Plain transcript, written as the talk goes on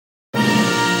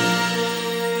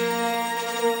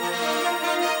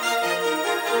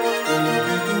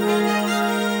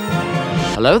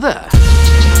hello there.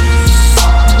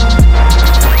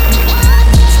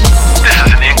 This is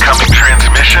an incoming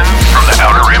transmission from the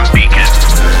Outer Rim Beacon.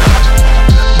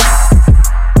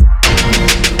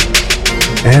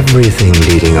 Everything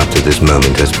leading up to this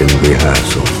moment has been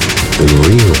rehearsal. The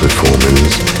real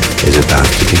performance is about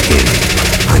to begin.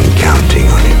 I'm counting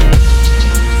on it.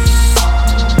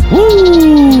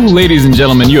 Woo! Ladies and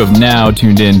gentlemen, you have now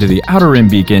tuned in to the Outer Rim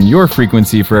Beacon, your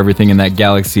frequency for everything in that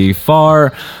galaxy far,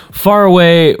 far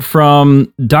away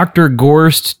from Dr.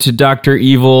 Gorst to Dr.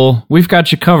 Evil. We've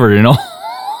got you covered in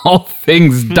all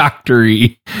things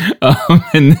doctory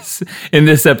in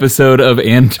this episode of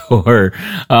Andor.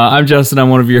 I'm Justin. I'm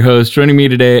one of your hosts. Joining me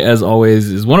today, as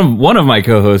always, is one of my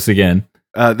co-hosts again.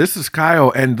 This is Kyle,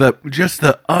 and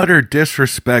the utter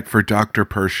disrespect for Dr.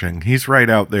 Pershing. He's right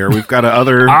out there. We've got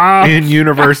another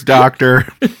in-universe doctor.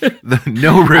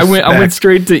 No respect. I went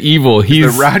straight to Evil.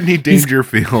 He's the Rodney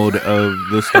Dangerfield of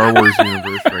the Star Wars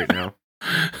universe right now.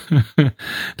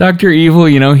 Dr. Evil,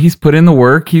 he's put in the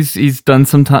work. He's done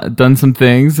some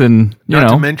things, and not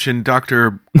to mention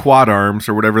Dr. Quad Arms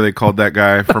or whatever they called that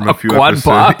guy from a few Quad episodes.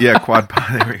 Paw? Yeah, Quad Paw.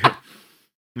 There we go.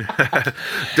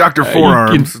 Dr.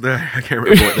 Forearms. I can't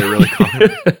remember what they really call him.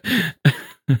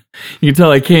 You can tell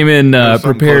I came in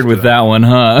prepared with that one,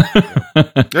 huh?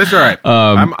 That's all right.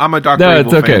 I'm a Dr.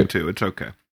 Evil fan too. It's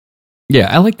okay.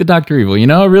 Yeah, I like the Dr. Evil.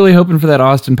 I'm really hoping for that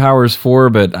Austin Powers 4,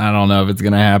 but I don't know if it's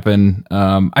going to happen.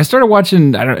 I started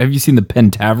watching, have you seen the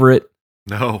Pentaveret?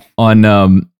 No. On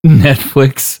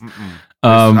Netflix.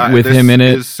 With him in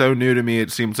it. This is so new to me, it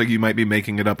seems like you might be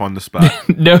making it up on the spot.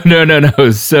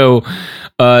 No. So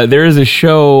there is a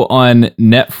show on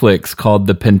Netflix called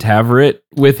The Pentaveret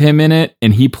with him in it,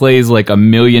 and he plays like a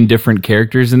million different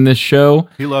characters in this show.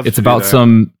 He loves It's about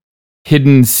some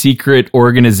hidden secret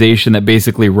organization that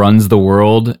basically runs the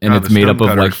world, and it's made up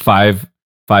of like five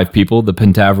people, the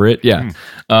Pentaveret. Yeah.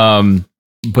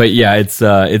 But yeah, it's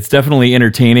definitely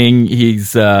entertaining.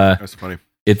 That's funny.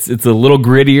 It's a little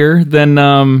grittier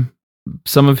than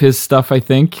some of his stuff, I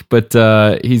think, but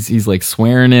he's like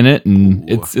swearing in it, and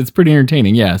it's pretty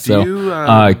entertaining. Yeah.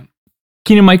 So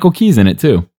Keegan-Michael Key's in it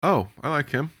too. Oh, I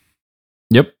like him.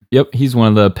 Yep. He's one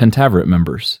of the Pentaveret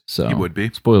members. So he would be.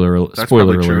 Spoiler alert,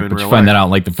 but you find that out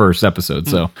in like the first episode.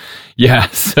 So yeah.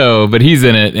 But he's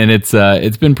in it, and it's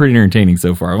been pretty entertaining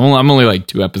so far. I'm only like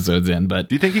 2 episodes in, but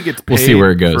do you think he gets paid we'll see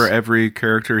where it goes for every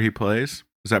character he plays?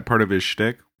 Is that part of his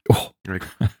shtick? Like,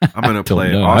 I'm going to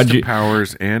play Austin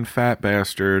Powers and Fat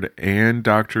Bastard and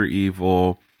Dr.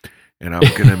 Evil, and I'm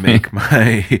going to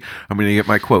I'm going to get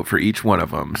my quote for each one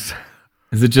of them.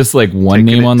 Is it just like one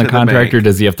name on the contract, or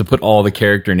does he have to put all the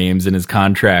character names in his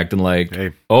contract and like,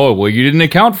 hey, oh, well, you didn't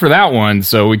account for that one,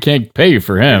 so we can't pay you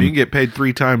for him. If you can get paid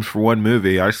 3 times for one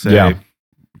movie, I say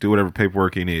do whatever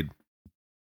paperwork you need.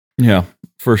 Yeah,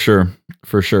 for sure.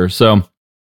 So,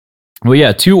 well,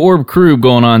 yeah, 2 Orb crew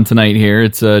going on tonight here.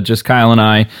 It's just Kyle and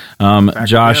I.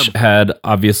 Josh had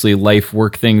obviously life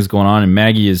work things going on, and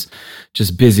Maggie is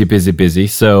just busy.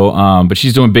 So, but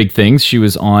she's doing big things. She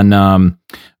was on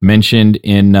mentioned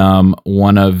in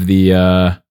one of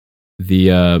the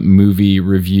movie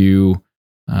review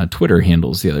Twitter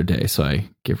handles the other day. So I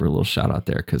gave her a little shout out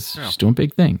there because she's doing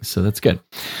big things. So that's good.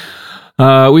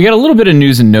 We got a little bit of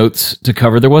news and notes to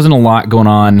cover. There wasn't a lot going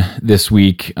on this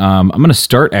week. I'm going to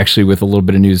start actually with a little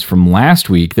bit of news from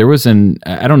last week. There was I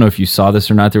don't know if you saw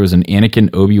this or not, there was an Anakin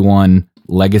Obi-Wan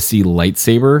Legacy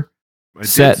lightsaber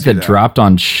set that dropped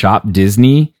on Shop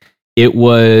Disney.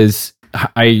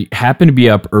 I happened to be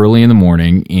up early in the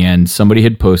morning, and somebody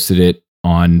had posted it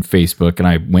on Facebook, and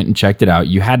I went and checked it out.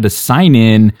 You had to sign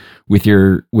in with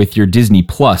your Disney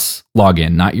Plus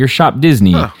login, not your Shop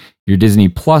Disney. Your Disney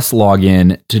Plus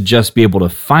login to just be able to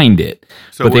find it.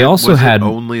 So but they also had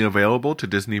only available to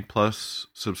Disney Plus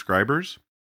subscribers.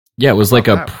 Yeah, it was like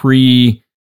a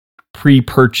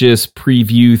pre-purchase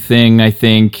preview thing, I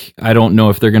think. I don't know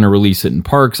if they're going to release it in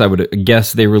parks. I would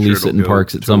guess they release it in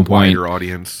parks at some point. Your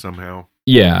audience somehow.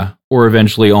 Yeah, or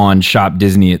eventually on Shop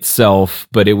Disney itself,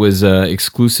 but it was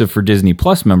exclusive for Disney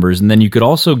Plus members, and then you could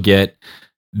also get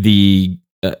the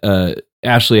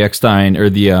Ashley Eckstein,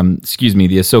 or the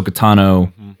Ahsoka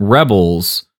Tano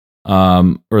Rebels,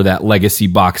 or that Legacy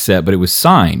box set, but it was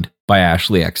signed by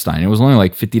Ashley Eckstein. It was only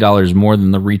like $50 more than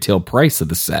the retail price of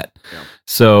the set. Yeah.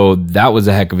 So that was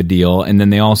a heck of a deal. And then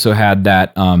they also had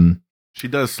that. She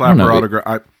does slap her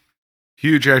autograph.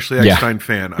 Huge Ashley Eckstein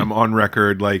fan. I'm on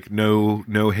record, like no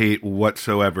hate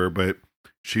whatsoever, but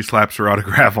she slaps her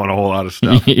autograph on a whole lot of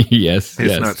stuff. It's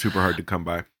not super hard to come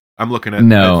by. I'm looking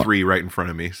at 3 right in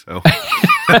front of me. So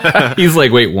he's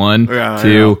like, wait, 1,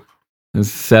 2,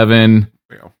 7.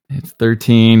 It's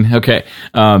 13. Okay.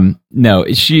 No,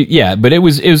 but it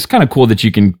was kind of cool that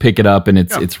you can pick it up and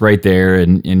it's right there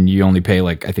and you only pay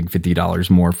like, I think $50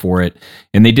 more for it.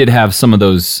 And they did have some of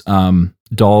those,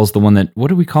 dolls, the one that, what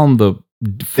do we call them?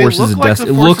 The Forces of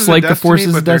Destiny. It looks like the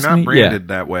Forces of Destiny. They're not branded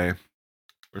that way.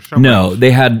 No,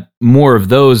 they had more of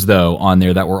those though on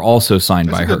there that were also signed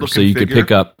by her. So you could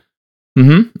pick up.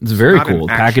 It's very cool.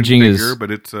 Packaging figure,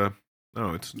 but it's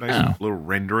it's a nice little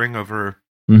rendering of her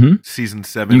season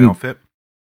 7 outfit.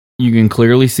 You can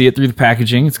clearly see it through the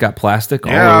packaging. It's got plastic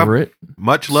all over it.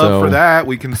 Much love for that.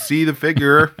 We can see the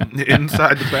figure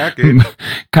inside the package.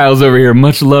 Kyle's over here.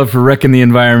 Much love for wrecking the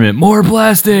environment. More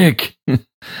plastic.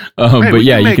 But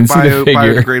yeah, you can see the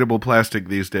figure. Biodegradable plastic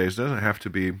these days doesn't have to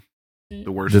be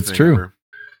the worst. That's thing true. Ever.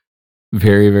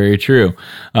 Very, very true.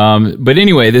 But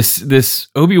anyway, this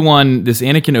Obi-Wan, this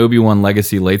Anakin Obi-Wan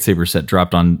Legacy lightsaber set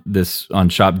dropped on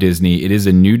Shop Disney. It is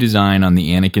a new design on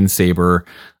the Anakin saber.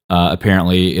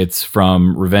 Apparently, it's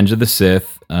from Revenge of the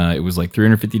Sith. It was like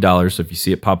 $350. So if you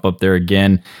see it pop up there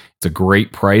again, it's a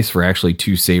great price for actually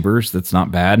 2 sabers. That's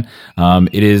not bad.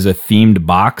 It is a themed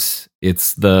box.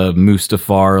 It's the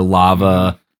Mustafar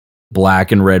lava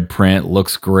black and red print.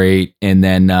 Looks great. And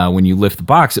then when you lift the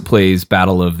box, it plays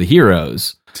Battle of the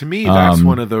Heroes. To me, that's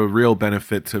one of the real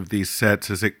benefits of these sets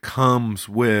is it comes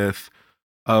with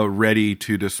a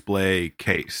ready-to-display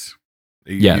case.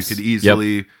 You could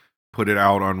easily put it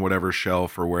out on whatever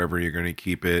shelf or wherever you're going to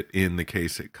keep it in the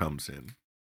case it comes in.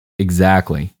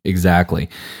 Exactly.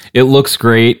 It looks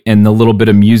great, and the little bit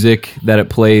of music that it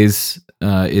plays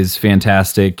is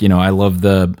fantastic. You know, I love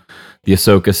the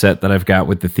Ahsoka set that I've got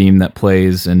with the theme that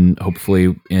plays, and hopefully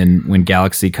when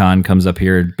GalaxyCon comes up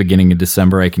here at beginning of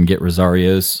December, I can get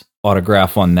Rosario's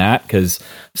autograph on that, because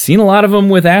I've seen a lot of them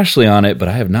with Ashley on it, but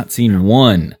I have not seen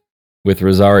one with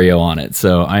Rosario on it.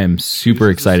 So I am super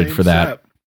excited for that. Set.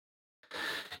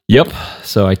 Yep.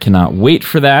 So I cannot wait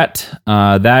for that.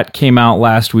 That came out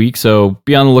last week, so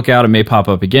be on the lookout. It may pop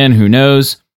up again. Who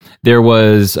knows? There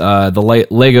was the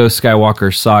Lego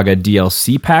Skywalker Saga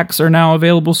DLC packs are now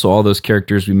available. So all those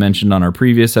characters we mentioned on our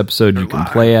previous episode, you can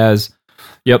play as.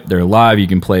 Yep, they're live. You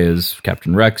can play as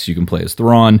Captain Rex. You can play as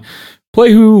Thrawn.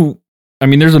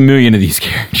 There's a million of these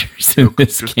characters in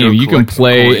this game. You can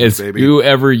play as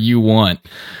whoever you want.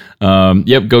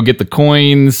 Go get the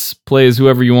coins, play as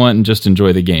whoever you want, and just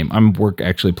enjoy the game. I'm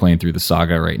actually playing through the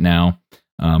saga right now.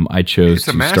 I chose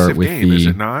to start with game, is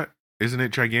it not? Isn't it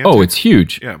gigantic? Oh, it's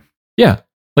huge. Yeah.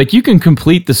 Like you can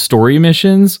complete the story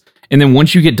missions, and then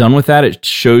once you get done with that, it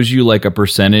shows you like a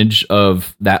percentage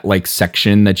of that like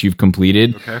section that you've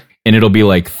completed, and it'll be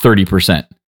like 30%.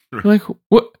 You're like,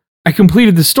 what? I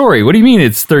completed the story. What do you mean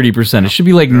it's 30%? It should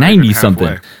be like 90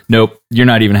 something. Nope, you're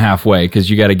not even halfway, because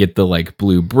you got to get the like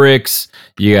blue bricks.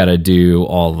 You got to do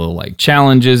all the like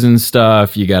challenges and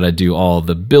stuff. You got to do all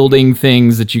the building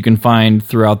things that you can find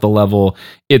throughout the level.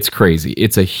 It's crazy.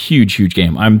 It's a huge, huge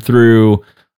game.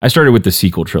 I started with the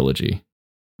sequel trilogy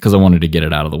because I wanted to get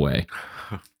it out of the way.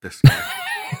 Eat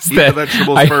the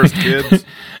vegetables first, kids.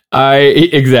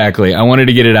 Exactly. I wanted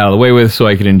to get it out of the way with so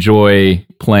I could enjoy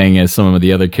playing as some of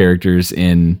the other characters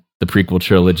in the prequel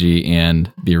trilogy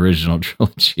and the original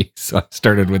trilogy. So I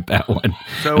started with that one.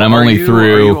 So and I'm only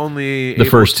through the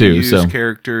first two. Use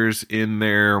characters in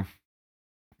their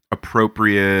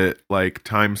appropriate like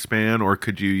time span, or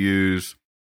could you use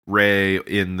Rey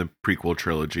in the prequel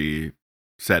trilogy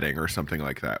setting or something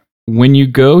like that? When you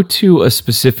go to a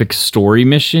specific story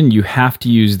mission, you have to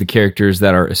use the characters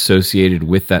that are associated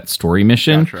with that story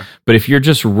mission. Gotcha. But if you're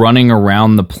just running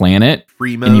around the planet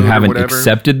and you haven't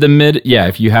accepted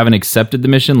if you haven't accepted the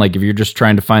mission, like if you're just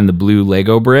trying to find the blue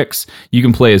Lego bricks, you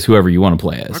can play as whoever you want to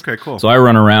play as. Okay, cool. So I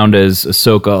run around as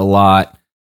Ahsoka a lot.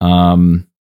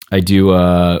 I do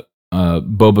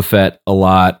Boba Fett a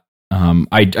lot.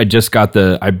 I just got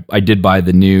I did buy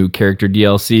the new character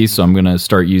DLC, so I'm gonna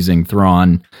start using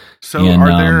Thrawn. So are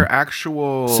there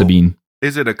actual Sabine?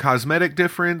 Is it a cosmetic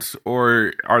difference,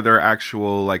 or are there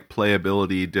actual like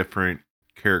playability different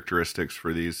characteristics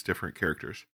for these different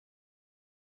characters?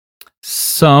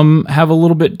 Some have a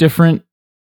little bit different,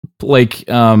 like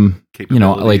the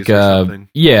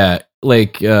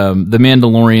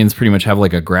Mandalorians pretty much have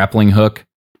like a grappling hook.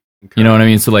 Okay. You know what I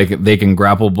mean? So like they can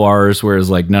grapple bars,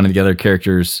 whereas like none of the other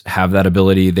characters have that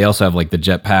ability. They also have like the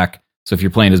jetpack. So if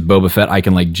you're playing as Boba Fett, I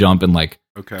can like jump and like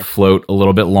float a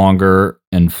little bit longer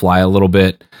and fly a little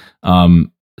bit.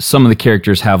 Some of the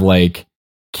characters have like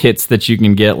kits that you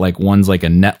can get. Like one's like a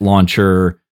net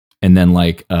launcher, and then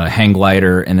like a hang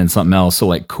glider, and then something else. So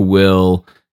like Kuil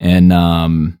and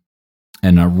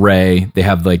Rey. They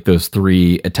have like those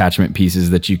 3 attachment pieces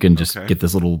that you can just get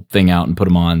this little thing out and put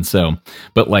them on. So,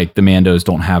 but like the Mandos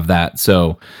don't have that.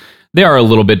 So they are a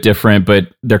little bit different,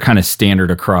 but they're kind of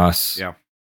standard across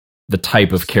the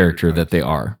type of character that they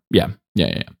are. Yeah.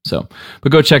 So,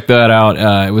 but go check that out.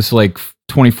 It was like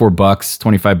 $24,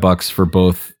 $25 for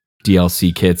both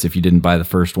DLC kits if you didn't buy the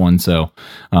first one. So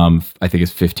I think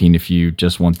it's $15 if you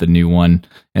just want the new one,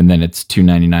 and then it's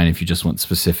 $2.99 if you just want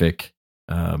specific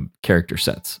character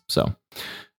sets. So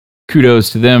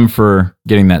kudos to them for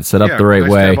getting that set up the right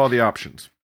way. Have all the options.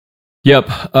 Yep.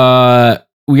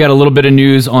 We got a little bit of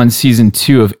news on season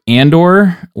 2 of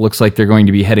Andor. Looks like they're going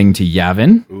to be heading to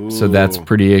Yavin. Ooh. So that's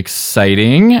pretty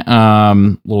exciting.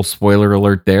 Little spoiler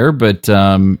alert there, but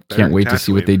can't wait to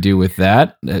see what they do with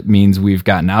that. That means we've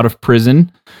gotten out of prison.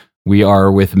 We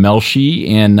are with Melshi,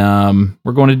 and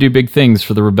we're going to do big things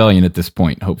for the rebellion at this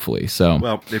point, hopefully. So,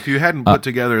 well, if you hadn't put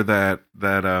together that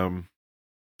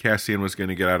Cassian was going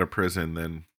to get out of prison,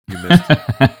 then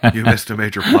you missed a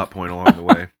major plot point along the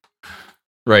way.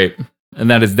 Right. And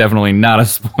that is definitely not a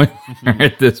spoiler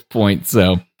at this point.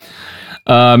 So,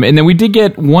 and then we did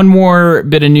get one more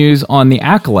bit of news on the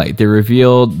Acolyte. They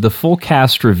revealed the full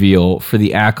cast reveal for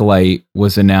the Acolyte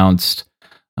was announced.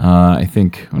 I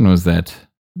think, when was that?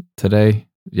 Today?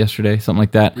 Yesterday? Something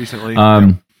like that. Recently.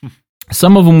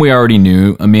 Some of them we already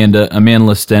knew. Amanda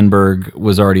Stenberg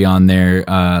was already on there.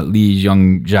 Lee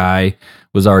Jung-jae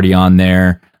was already on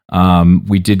there.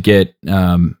 We did get...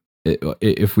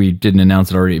 if we didn't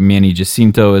announce it already, Manny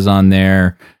Jacinto is on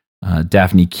there.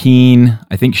 Daphne Keane,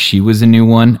 I think she was a new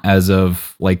one as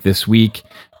of like this week.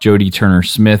 Jodie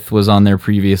Turner-Smith was on there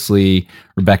previously.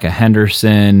 Rebecca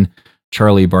Henderson,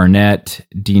 Charlie Barnett,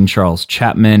 Dean Charles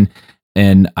Chapman,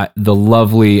 and the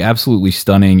lovely, absolutely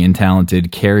stunning and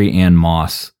talented Carrie-Anne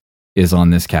Moss is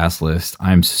on this cast list.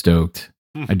 I'm stoked.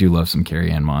 I do love some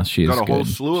Carrie-Anne Moss. She is got a whole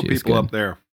slew of people up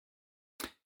there.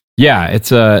 Yeah,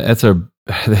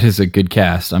 that is a good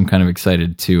cast. I'm kind of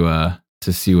excited to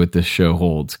see what this show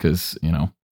holds because,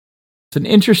 it's an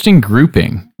interesting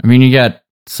grouping. I mean, you got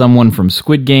someone from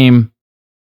Squid Game,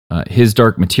 His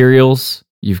Dark Materials.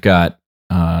 You've got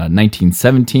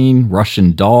 1917,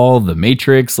 Russian Doll, The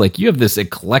Matrix. Like, you have this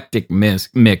eclectic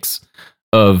mix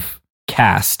of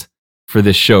cast for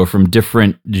this show from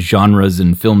different genres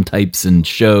and film types and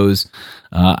shows.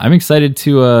 I'm excited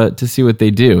to see what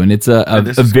they do, and it's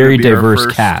a very diverse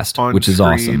cast, which is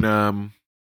awesome.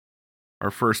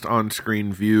 Our first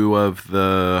on-screen view of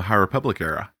the High Republic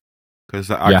era, because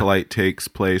the Acolyte takes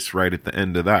place right at the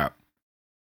end of that.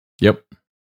 Yep.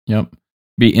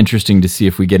 Be interesting to see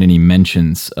if we get any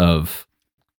mentions of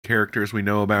characters we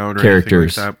know about or anything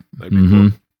like that. That'd be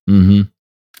cool. Mm-hmm.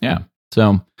 Yeah.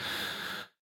 So.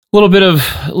 A little bit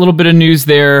of news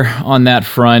there on that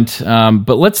front,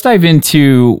 but let's dive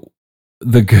into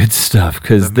the good stuff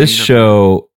because this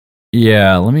show.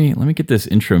 Yeah, let me get this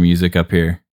intro music up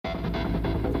here.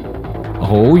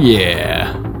 Oh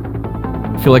yeah,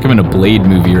 I feel like I'm in a Blade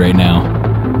movie right now.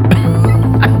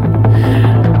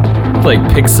 It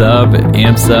like picks up, it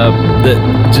amps up.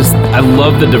 I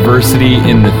love the diversity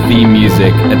in the theme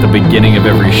music at the beginning of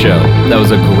every show. That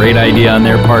was a great idea on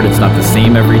their part. It's not the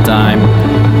same every time.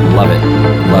 Love it.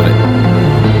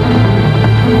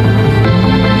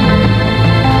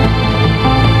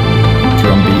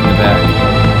 Drum beat in the back.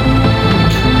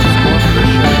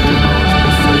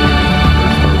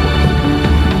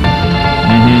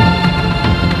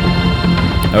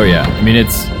 Oh yeah. I mean,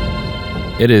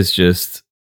 it is just,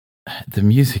 the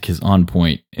music is on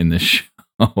point in this show.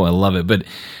 I love it. But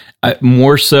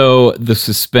more so, the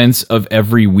suspense of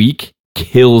every week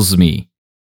kills me.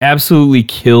 Absolutely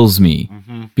kills me.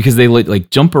 Because they like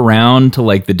jump around to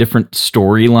like the different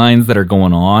storylines that are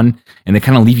going on, and they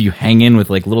kind of leave you hanging with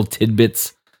like little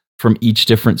tidbits from each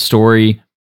different story,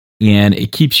 and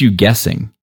it keeps you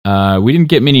guessing. We didn't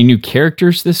get many new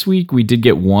characters this week. We did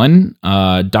get one,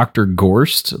 Dr.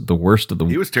 Gorst, the worst of the.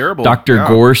 He was terrible. Dr.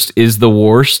 Gorst is the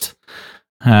worst.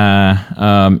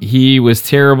 He was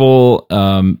terrible.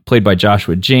 Played by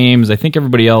Joshua James. I think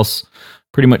everybody else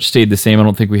pretty much stayed the same. I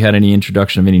don't think we had any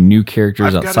introduction of any new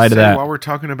characters outside of that. While we're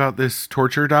talking about this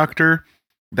torture doctor,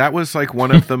 that was like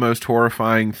one of the most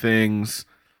horrifying things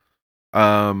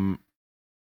that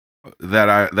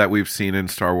we've seen in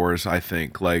Star Wars, I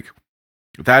think. Like,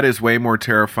 that is way more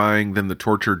terrifying than the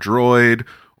torture droid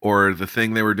or the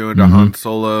thing they were doing to Han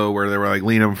Solo, where they were like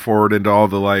leaning him forward into all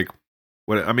the like,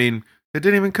 it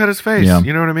didn't even cut his face. Yeah.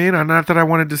 You know what I mean? Not that I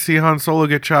wanted to see Han Solo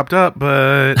get chopped up,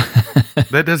 but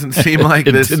that doesn't seem like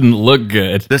it didn't look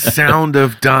good. The sound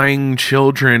of dying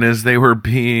children as they were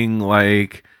being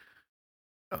like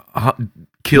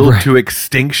killed to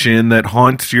extinction that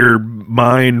haunts your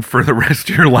mind for the rest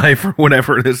of your life or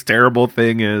whatever this terrible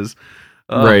thing is.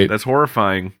 Right. That's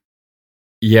horrifying.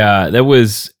 Yeah, that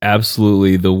was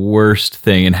absolutely the worst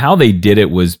thing. And how they did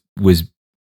it was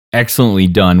excellently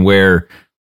done, where,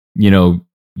 you know,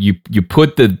 they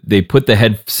put the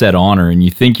headset on her and you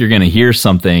think you're going to hear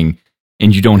something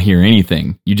and you don't hear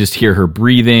anything. You just hear her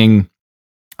breathing.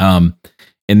 And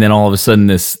then all of a sudden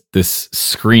this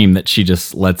scream that she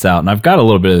just lets out. And I've got a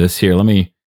little bit of this here. Let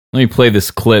me play this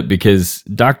clip, because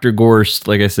Dr. Gorst,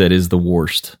 like I said, is the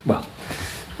worst. Well,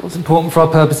 what's important for our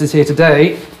purposes here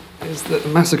today is that the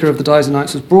massacre of the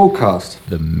Dysonites was broadcast.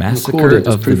 The massacre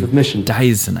of the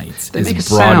Dysonites is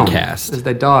broadcast. Sound as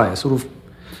they die, a sort of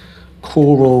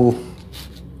choral,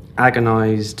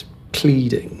 agonized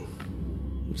pleading.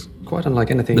 It's quite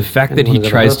unlike anything. The fact that he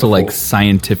tries to like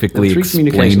scientifically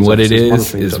explain what it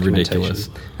is ridiculous.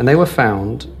 And they were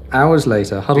found hours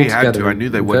later, huddled together I knew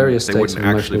they in wouldn't, various states of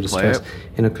emotional distress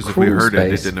in a crawl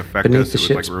space beneath the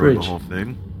ship's bridge.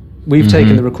 We've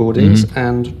taken the recordings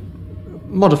and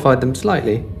modified them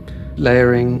slightly,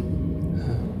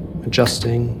 layering,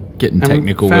 adjusting, getting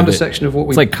technical found with a section of what we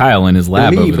it's like Kyle in his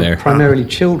lab over there. Primarily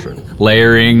children,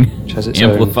 layering,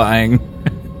 amplifying,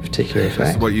 particular effect. This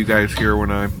is what you guys hear when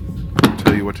I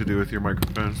tell you what to do with your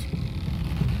microphones.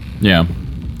 Yeah,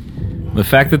 the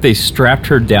fact that they strapped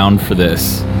her down for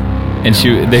this, and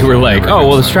they were like, "Oh,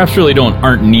 well, the straps really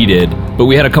aren't needed," but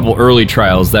we had a couple early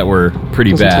trials that were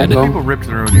pretty bad. People ripped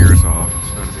their own ears off.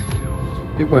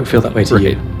 It won't feel that way to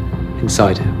you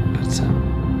inside it,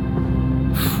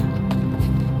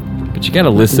 but you got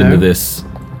to listen to this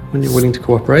when you're willing to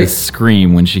cooperate. This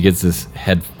scream when she gets this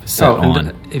headset on.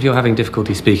 And if you're having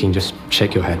difficulty speaking, just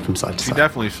shake your head from side to side. She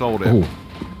definitely sold it. Ooh.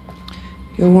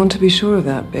 You'll want to be sure of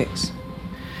that, Bix.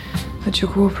 That you're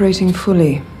cooperating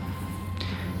fully.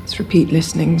 It's repeat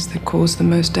listenings that cause the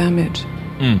most damage.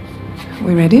 Are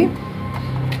we ready?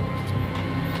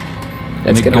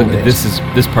 Let's get on with this.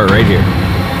 This part right here.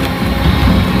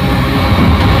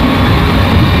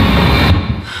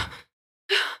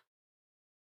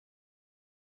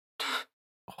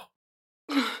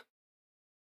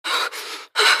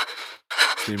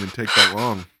 Didn't even take that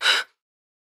long.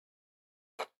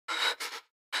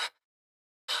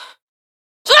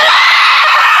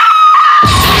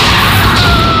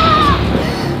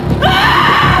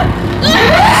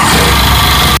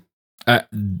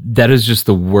 That is just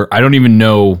the worst. I don't even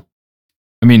know.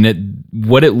 I mean,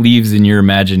 what it leaves in your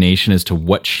imagination as to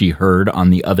what she heard on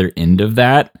the other end of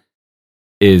that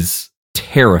is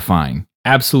terrifying.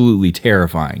 Absolutely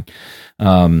terrifying.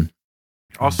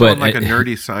 Also, on like a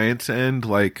nerdy science end,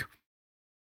 like,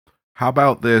 how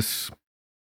about this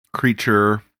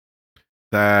creature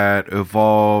that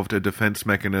evolved a defense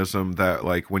mechanism that,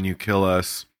 like, when you kill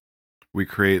us, we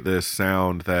create this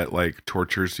sound that like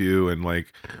tortures you and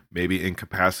like maybe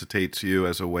incapacitates you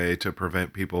as a way to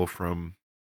prevent people from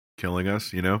killing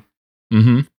us, you know?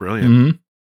 Brilliant.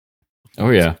 Oh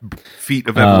yeah. Feat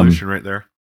of evolution right there.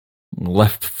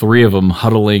 Left 3 of them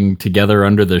huddling together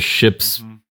under the ship's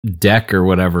deck or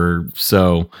whatever.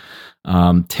 So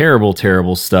terrible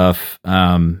stuff.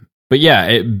 But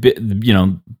yeah,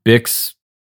 Bix,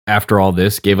 after all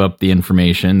this, gave up the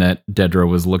information that Dedra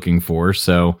was looking for.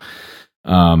 So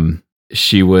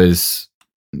she was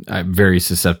very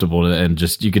susceptible to, and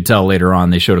just, you could tell later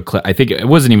on they showed a clip. I think it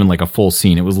wasn't even like a full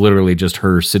scene. It was literally just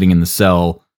her sitting in the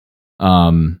cell,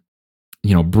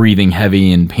 breathing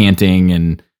heavy and panting,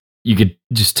 and you could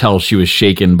just tell she was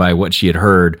shaken by what she had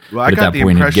heard. Well, but at that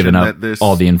point had given up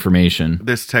all the information.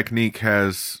 This technique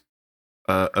has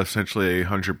essentially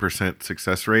 100%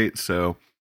 success rate. So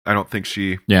I don't think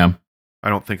I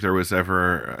don't think there was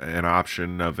ever an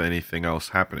option of anything else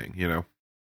happening, you know?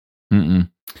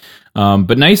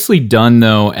 But nicely done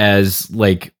though, as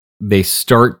like they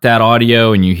start that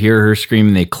audio and you hear her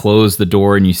screaming, they close the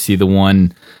door and you see the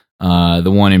one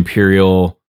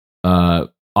Imperial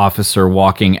officer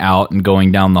walking out and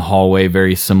going down the hallway,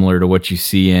 very similar to what you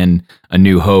see in A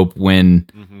New Hope when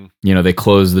they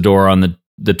close the door on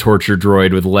the torture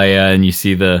droid with Leia, and you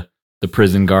see the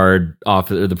prison guard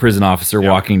officer, the prison officer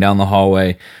walking down the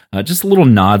hallway. Just little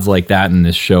nods like that in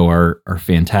this show are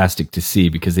fantastic to see,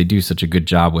 because they do such a good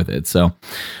job with it. So,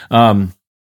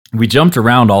 we jumped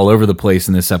around all over the place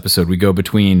in this episode. We go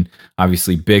between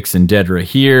obviously Bix and Dedra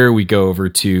here. We go over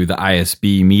to the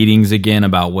ISB meetings again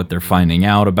about what they're finding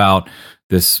out about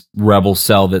this rebel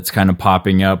cell that's kind of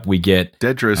popping up. We get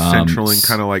Dedra is central in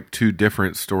kind of like 2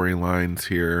 different storylines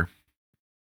here.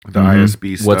 The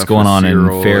ISB stuff, what's going on in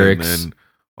Ferrix, and then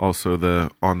also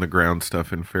the on the ground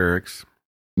stuff in Ferrix.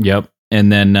 Yep. And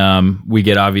then we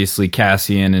get obviously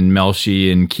Cassian and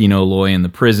Melshi and Kino Loy in the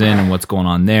prison and what's going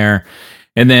on there.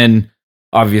 And then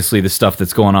obviously the stuff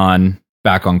that's going on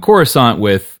back on Coruscant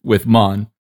with Mon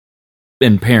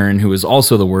and Perrin, who is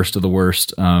also the worst of the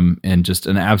worst, and just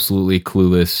an absolutely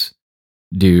clueless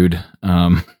dude.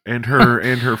 And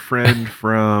her friend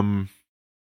from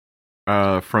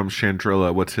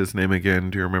Chandrilla, what's his name again?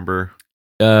 Do you remember?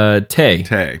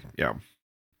 Tay. Yeah.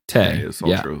 Tay is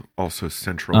also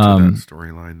central to that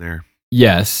storyline there.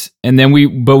 Yes, and then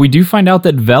we do find out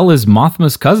that Vel is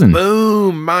Mothma's cousin.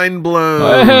 Boom! Mind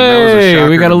blown. Hey,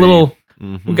 we got a little,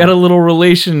 we got a little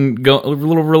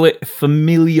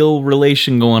familial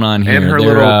relation going on here, and her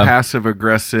little passive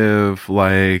aggressive,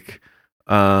 like,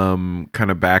 kind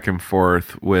of back and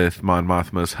forth with Mon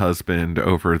Mothma's husband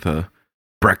over the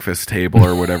breakfast table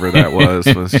or whatever that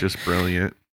was just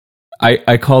brilliant.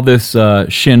 I call this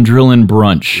Chandrillan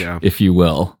brunch, if you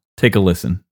will. Take a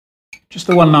listen. Just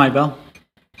the one night, Vel?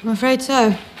 I'm afraid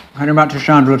so. Heading back to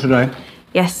Chandra today?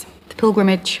 Yes, the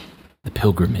pilgrimage. The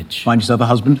pilgrimage. Find yourself a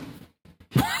husband?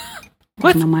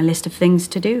 Wasn't on my list of things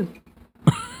to do.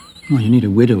 Well, you need a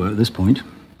widower at this point.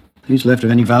 Who's left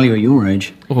of any value at your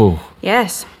age? Oh.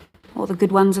 Yes, all the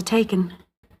good ones are taken.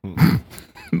 We've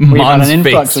had an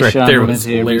influx of Chandrillans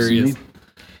here recently.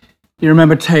 You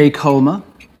remember Tay Colmer?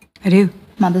 I do.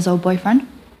 Mother's old boyfriend.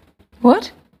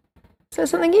 What? Is that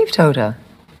something you've told her?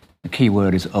 The key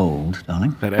word is old,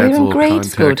 darling. That adds a little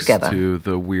context to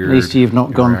the weird. At least you've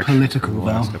not gone political,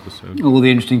 Val. All the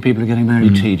interesting people are getting very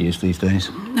tedious these days.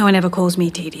 No one ever calls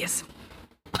me tedious.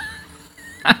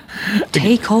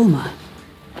 Tay Colmer.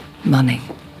 Money.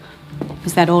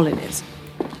 Is that all it is?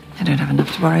 I don't have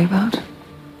enough to worry about.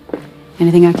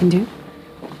 Anything I can do?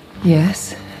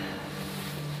 Yes.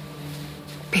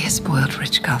 Be a spoiled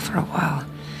rich girl for a while.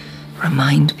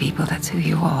 Remind people that's who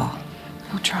you are.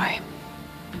 I'll try.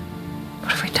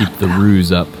 What have we done? Keep the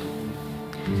ruse up.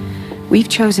 We've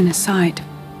chosen a side.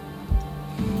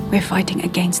 We're fighting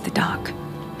against the dark.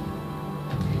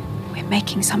 We're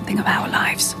making something of our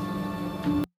lives.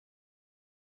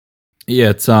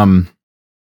 Yeah, it's Mon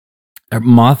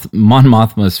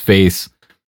Mothma's face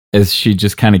as she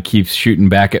just kind of keeps shooting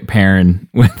back at Perrin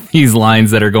with these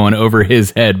lines that are going over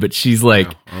his head, but she's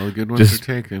like, all the good ones just are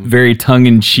taken. Very tongue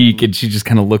in cheek, and she just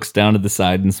kind of looks down to the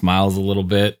side and smiles a little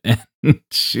bit. And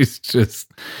she's like,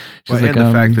 and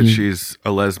the fact that she's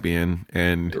a lesbian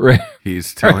and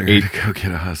he's telling her to go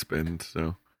get a husband.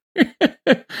 So, and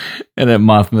then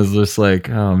Mothma's just like,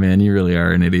 oh man, you really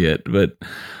are an idiot. But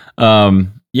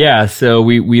yeah, so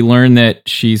we learn that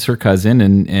she's her cousin,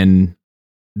 and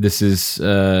this is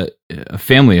a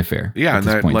family affair. Yeah, and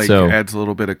that point. Adds a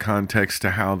little bit of context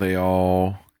to how they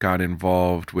all got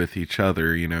involved with each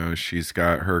other. You know, she's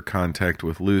got her contact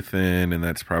with Luthen, and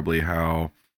that's probably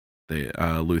how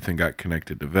Luthen got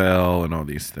connected to Vel and all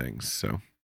these things. So,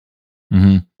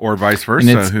 or vice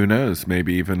versa. Who knows?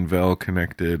 Maybe even Vel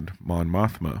connected Mon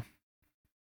Mothma.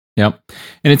 Yep,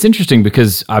 and it's interesting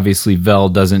because obviously Vel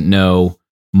doesn't know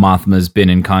Mothma's been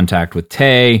in contact with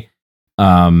Tay.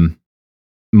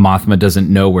 Mothma doesn't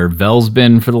know where Vel's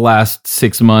been for the last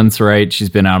 6 months, right? She's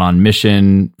been out on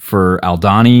mission for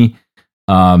Aldhani.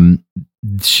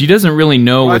 She doesn't really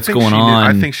know what's going on.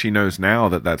 I think she knows now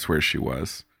that that's where she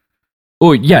was.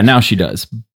 Oh, yeah, now she does.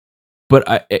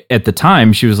 But at the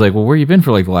time, she was like, well, where you been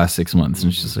for like the last 6 months?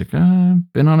 And she's like,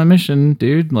 I've been on a mission,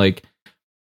 dude. Like,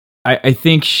 I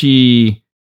think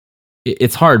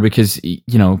it's hard because, you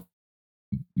know,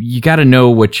 you got to know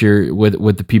what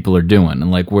the people are doing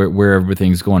and like where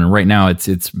everything's going. And right now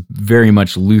it's very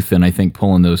much Luthen, I think,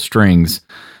 pulling those strings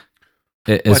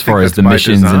as far as the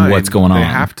missions and what's going on. They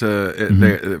have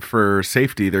to, for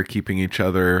safety, they're keeping each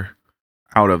other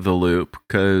out of the loop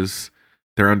because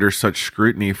they're under such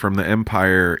scrutiny from the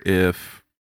Empire. If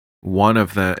one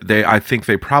of them, I think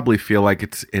they probably feel like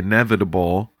it's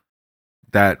inevitable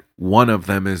that one of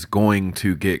them is going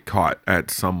to get caught at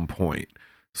some point.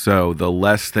 So the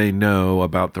less they know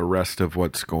about the rest of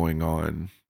what's going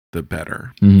on, the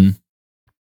better. Mm-hmm.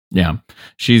 Yeah.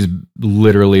 She's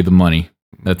literally the money.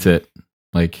 That's it.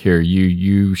 Like, here,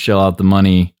 you shell out the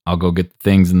money. I'll go get the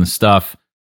things and the stuff.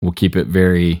 We'll keep it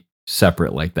very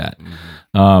separate like that.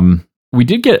 Mm-hmm. We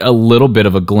did get a little bit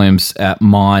of a glimpse at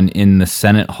Mon in the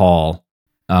Senate Hall.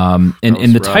 And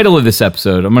in the title of this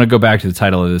episode, I'm going to go back to the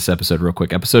title of this episode real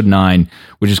quick. Episode 9,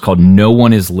 which is called No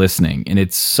One Is Listening. And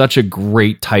it's such a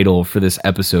great title for this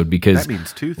episode because that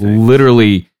means two things.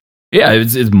 Literally, yeah,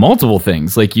 it's multiple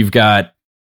things. Like, you've got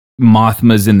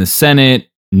Mothma's in the Senate.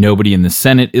 Nobody in the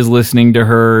Senate is listening to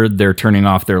her. They're turning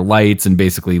off their lights and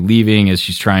basically leaving as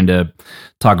she's trying to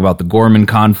talk about the Gorman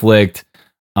conflict.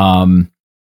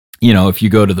 if you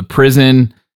go to the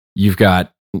prison, you've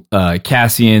got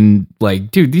Cassian,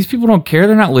 like, dude, these people don't care.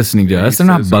 They're not listening to us. They're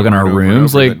not bugging our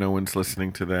rooms. Like, no one's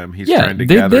listening to them. He's trying to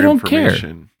gather they don't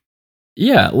information. Care.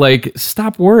 Yeah, like,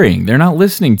 stop worrying. They're not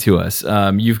listening to us.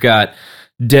 You've got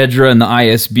Dedra and the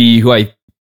ISB, who I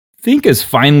think has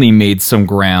finally made some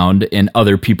ground, and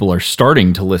other people are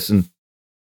starting to listen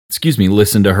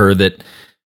to her, that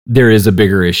there is a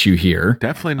bigger issue here.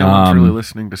 Definitely no one's really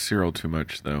listening to Syril too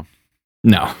much, though.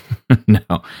 No.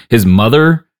 His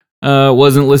mother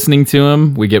wasn't listening to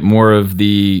him. We get more of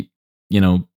the,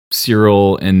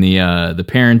 Syril and the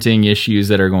parenting issues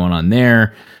that are going on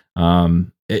there.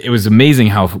 It was amazing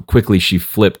how quickly she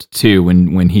flipped too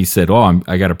when he said, "Oh,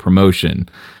 I got a promotion,"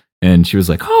 and she was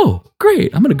like, "Oh,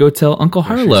 great! I'm going to go tell Uncle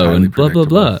Harlow," and blah blah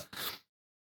blah.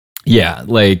 Yeah,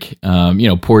 like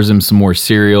pours him some more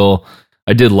cereal.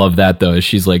 I did love that though. As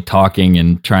she's like talking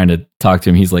and trying to talk to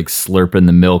him, he's like slurping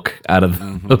the milk out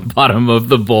of the bottom of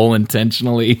the bowl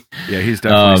intentionally. Yeah, he's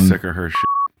definitely sick of her shit.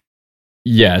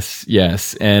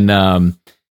 Yes, and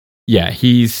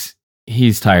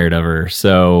he's tired of her.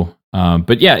 So,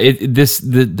 but yeah,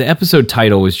 the episode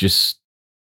title was just,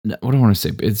 what do I want to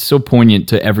say? It's so poignant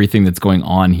to everything that's going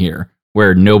on here,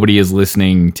 where nobody is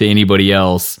listening to anybody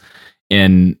else,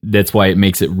 and that's why it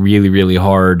makes it really, really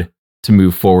hard to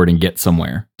move forward and get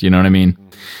somewhere. Do you know what I mean?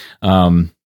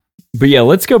 But yeah,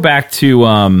 let's go back to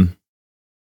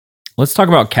let's talk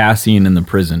about Cassian in the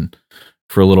prison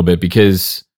for a little bit,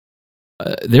 because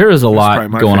there is a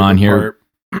lot going on here.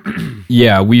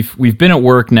 Yeah, we've been at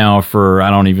work now for,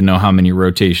 I don't even know how many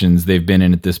rotations they've been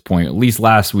in at this point. At least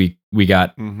last week we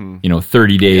got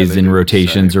 30 days in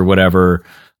rotations or whatever.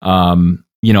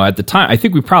 At the time, I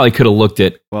think we probably could have looked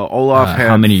at. Well, Olaf had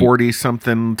how many 40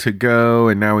 something to go,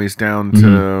 and now he's down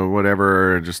to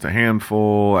whatever, just a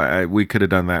handful. We could have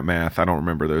done that math. I don't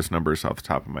remember those numbers off the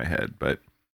top of my head, but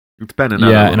it's been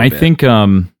another. Yeah, and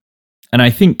I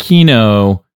think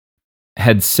Kino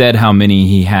had said how many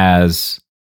he has,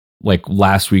 like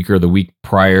last week or the week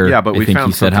prior. Yeah, but I think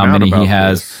he said how many he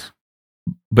has,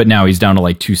 but now he's down to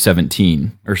like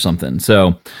 217 or something.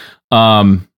 So,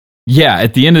 yeah,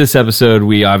 at the end of this episode,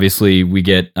 we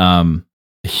get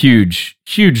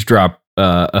huge drop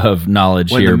of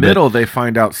knowledge here. In the middle, they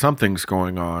find out something's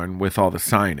going on with all the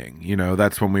signing.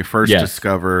 That's when we first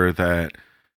discover that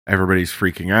everybody's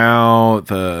freaking out.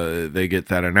 They get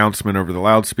that announcement over the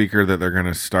loudspeaker that they're going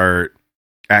to start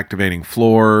activating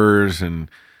floors, and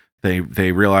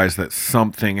they realize that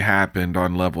something happened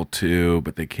on level 2,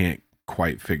 but they can't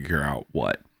quite figure out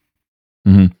what.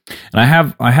 Mm-hmm. And I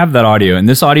have that audio, and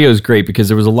this audio is great because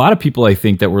there was a lot of people, I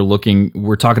think, that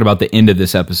we're talking about the end of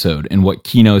this episode and what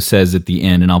Kino says at the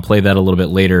end, and I'll play that a little bit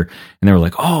later, and they were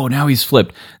like, oh, now he's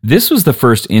flipped. This was the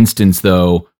first instance,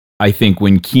 though, I think,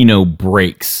 when Kino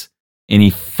breaks and he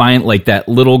find like that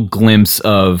little glimpse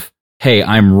of, hey,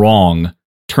 I'm wrong,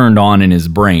 turned on in his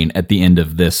brain at the end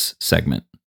of this segment.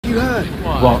 You heard?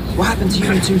 What happened to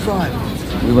Unit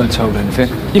 25? We weren't told anything.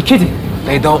 You're kidding?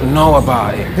 They don't know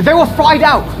about it. They were fried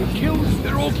out. Killed?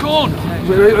 They're all gone.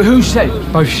 Who said?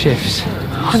 Both shifts.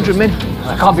 100 men?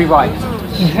 That can't be right.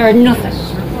 You heard nothing.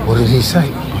 What did he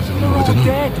say? I don't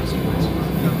know.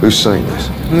 Who's saying this?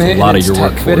 A lot of your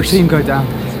workforce. We had a team go down.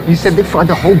 He said they fried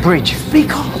the whole bridge.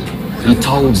 Speak up. He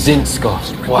told Zinska.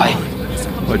 Why?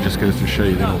 Well, it just goes to show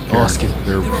you they don't care. Ask him.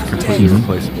 They're completely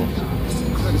replaceable.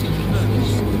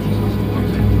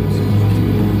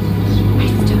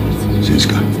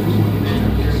 Zinska.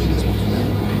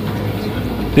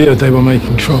 Yeah, they were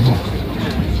making trouble.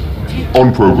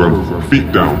 On program,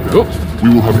 feet down. We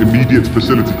will have immediate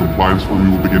facility compliance when we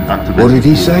will begin activating. What did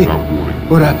he say?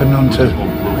 What happened on 2?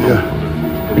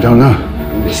 Yeah, we don't know.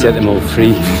 We set them all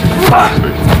free.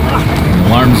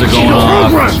 Alarms are going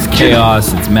off. It's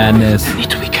chaos. It's madness. We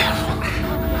need to be careful.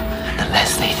 The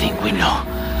less they think we know,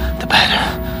 the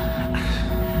better.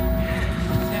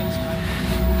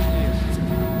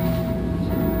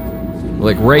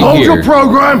 Like right Hold here. Hold your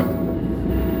program!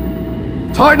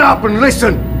 Tighten up and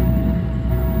listen!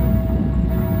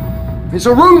 It's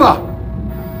a rumor!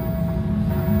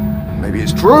 Maybe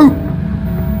it's true.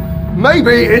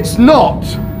 Maybe it's not.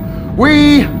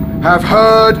 We have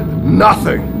heard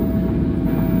nothing.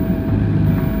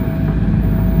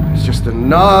 It's just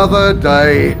another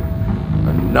day,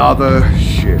 another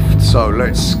shift. So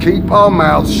let's keep our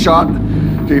mouths shut,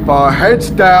 keep our heads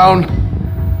down,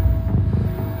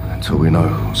 until we know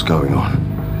what's going on.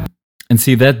 And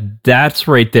see, that's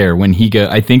right there when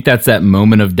I think that's that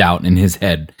moment of doubt in his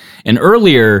head. And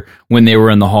earlier when they were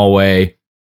in the hallway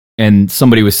and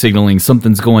somebody was signaling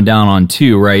something's going down on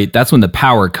 2, right? That's when the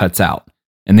power cuts out.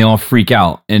 And they all freak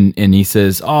out. And he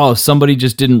says, oh, somebody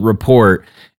just didn't report.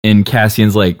 And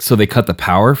Cassian's like, so they cut the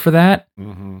power for that?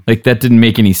 Mm-hmm. Like, that didn't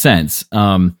make any sense.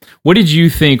 What did you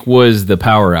think was the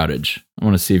power outage? I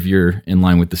want to see if you're in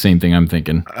line with the same thing I'm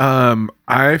thinking.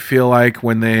 I feel like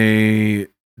when they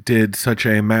did such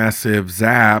a massive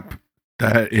zap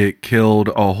that it killed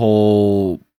a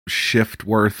whole shift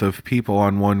worth of people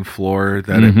on one floor,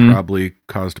 that it probably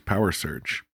caused a power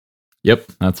surge.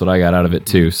 Yep, that's what I got out of it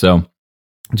too. So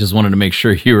just wanted to make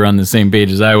sure you were on the same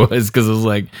page as I was, because I was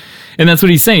like, and that's what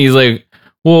he's saying. He's like,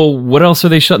 well, what else are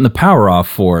they shutting the power off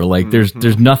for? Like, there's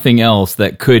nothing else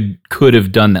that could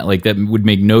have done that. Like, that would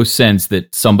make no sense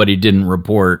that somebody didn't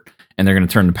report and they're going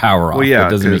to turn the power off. Well, yeah,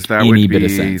 that doesn't make that any would bit of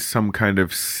be sense. some kind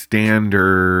of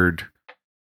standard,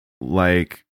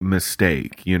 like,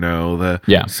 mistake. You know,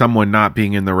 someone not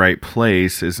being in the right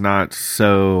place is not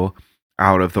so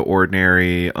out of the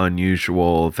ordinary,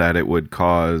 unusual that it would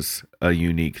cause a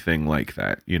unique thing like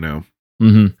that. You know.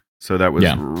 Mm-hmm. So that was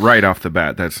right off the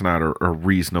bat. That's not a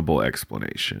reasonable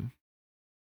explanation.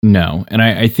 No. And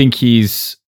I think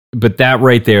but that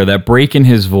right there, that break in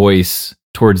his voice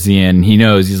towards the end, he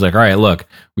knows, he's like, all right, look,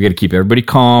 we got to keep everybody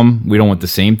calm. We don't want the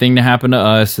same thing to happen to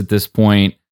us at this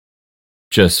point.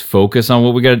 Just focus on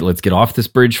what we got. Let's get off this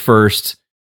bridge first,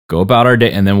 go about our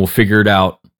day, and then we'll figure it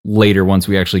out later once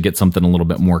we actually get something a little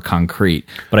bit more concrete.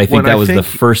 But I think that was the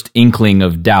first inkling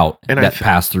of doubt that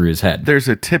passed through his head. There's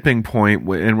a tipping point,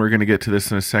 and we're going to get to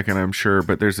this in a second, I'm sure,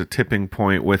 but there's a tipping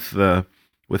point with the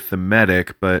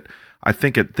medic. But I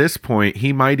think at this point,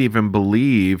 he might even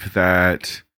believe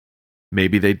that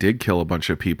maybe they did kill a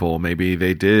bunch of people. Maybe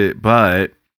they did,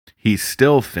 but he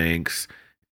still thinks,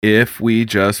 if we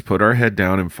just put our head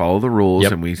down and follow the rules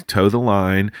and we toe the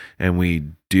line and we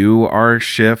do our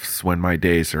shifts when my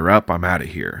days are up, I'm out of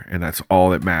here. And that's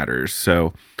all that matters.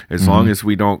 So as long as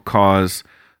we don't cause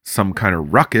some kind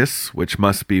of ruckus, which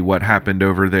must be what happened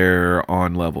over there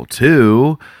on level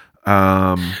 2.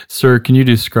 Sir, can you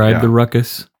describe the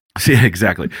ruckus? Yeah,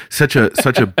 exactly. Such a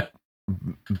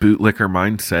bootlicker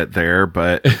mindset there,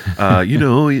 but you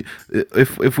know,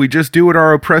 if we just do what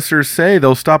our oppressors say,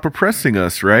 they'll stop oppressing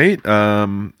us, right?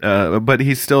 But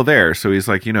he's still there, so he's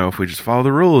like, you know, if we just follow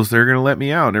the rules, they're gonna let me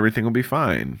out and everything will be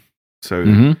fine.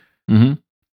 So and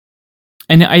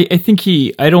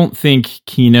I don't think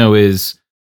Kino is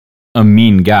a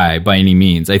mean guy by any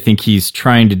means. I think he's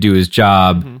trying to do his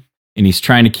job and he's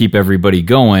trying to keep everybody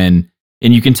going.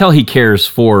 And you can tell he cares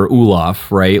for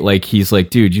Olaf, right? Like, he's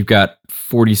like, dude, you've got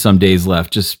 40 some days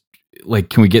left. Just like,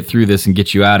 can we get through this and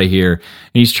get you out of here? And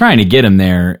he's trying to get him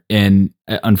there. And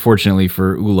unfortunately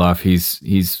for Olaf,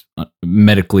 he's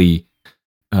medically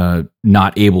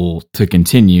not able to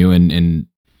continue and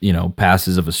you know,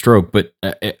 passes of a stroke. But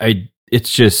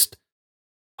it's just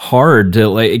hard to,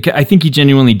 like, I think he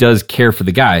genuinely does care for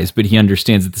the guys, but he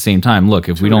understands at the same time, look,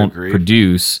 if we don't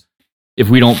produce, if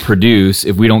we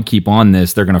don't keep on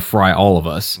this, they're going to fry all of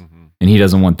us. And he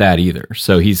doesn't want that either.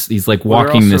 So he's like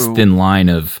walking this thin line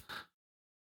of...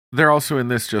 They're also in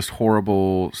this just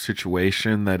horrible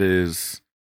situation that is...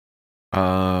 it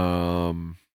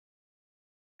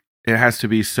has to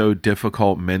be so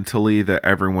difficult mentally that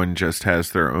everyone just has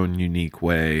their own unique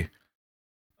way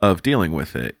of dealing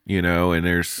with it, you know? And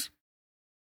there's...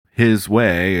 His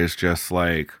way is just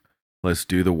like, let's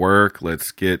do the work,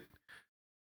 let's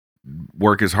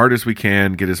work as hard as we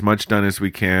can, get as much done as we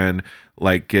can,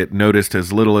 like, get noticed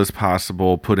as little as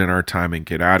possible, put in our time and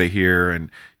get out of here.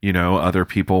 And, you know, other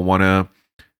people want to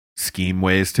scheme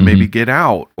ways to maybe get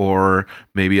out, or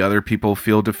maybe other people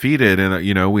feel defeated. And,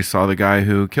 you know, we saw the guy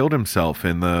who killed himself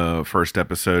in the first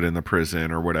episode in the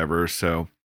prison or whatever. So,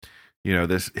 you know,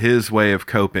 his way of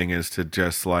coping is to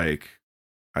just, like,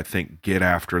 I think, get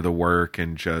after the work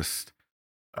and just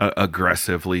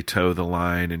aggressively toe the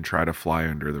line and try to fly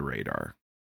under the radar.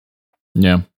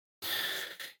 Yeah.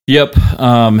 Yep.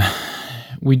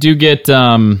 We do get,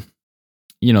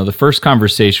 you know, the first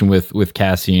conversation with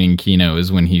Cassian and Kino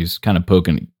is when he's kind of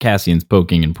Cassian's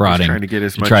poking and prodding, trying to get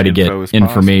as much try to get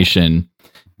information.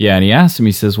 Possible. Yeah. And he asks him,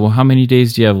 he says, well, how many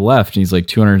days do you have left? And he's like,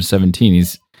 217.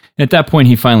 And at that point,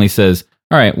 he finally says,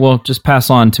 all right, well, just pass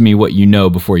on to me what you know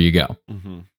before you go.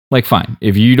 Like, fine.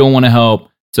 If you don't want to help,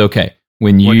 it's okay.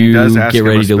 When you get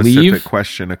ready to leave,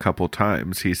 question a couple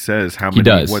times. He says, "How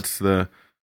many?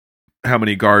 How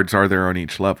many guards are there on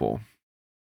each level?"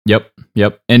 Yep.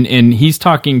 And he's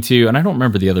talking to, and I don't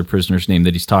remember the other prisoner's name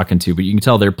that he's talking to, but you can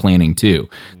tell they're planning too.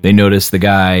 They notice the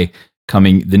guy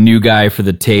coming, the new guy for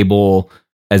the table.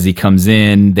 As he comes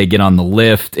in, they get on the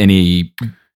lift, and he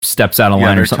steps out of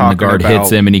line or something. The guard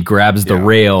hits him, and he grabs the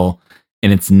rail,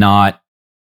 and it's not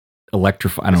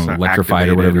electrified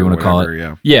or whatever you want to call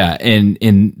it. Yeah. And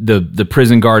the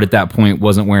prison guard at that point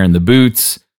wasn't wearing the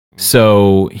boots.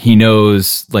 So he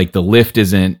knows like the lift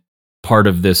isn't part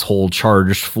of this whole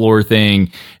charged floor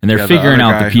thing. And they're figuring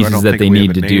out the pieces that they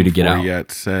need to do to get out.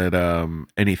 Yet said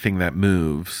anything that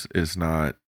moves is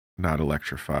not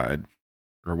electrified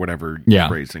or whatever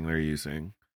phrasing they're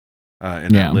using.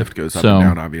 And that lift goes up and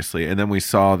down, obviously. And then we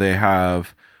saw they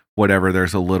have whatever,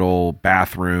 there's a little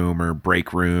bathroom or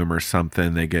break room or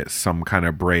something. They get some kind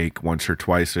of break once or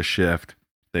twice a shift.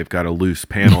 They've got a loose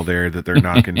panel there that they're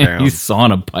knocking down. He's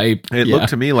sawing a pipe. It looked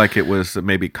to me like it was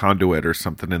maybe conduit or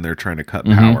something, and they're trying to cut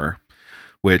power,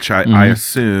 which I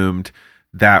assumed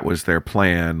that was their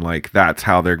plan. Like, that's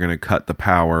how they're going to cut the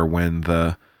power when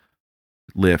the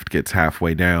lift gets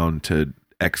halfway down to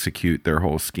execute their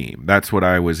whole scheme. That's what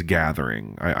I was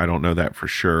gathering. I don't know that for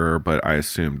sure, but I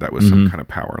assumed that was some kind of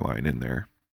power line in there.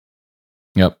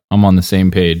 Yep, I'm on the same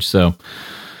page. So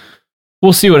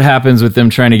we'll see what happens with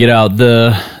them trying to get out.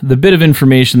 The bit of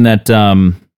information that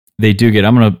they do get.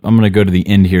 I'm gonna go to the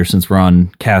end here since we're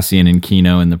on Cassian and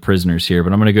Kino and the prisoners here,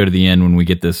 but I'm gonna go to the end when we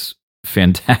get this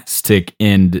fantastic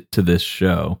end to this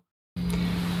show.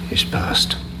 He's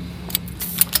passed.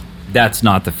 That's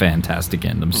not the fantastic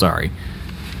end. I'm sorry.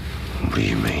 What do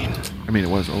you mean? I mean, it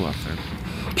was Olaf then.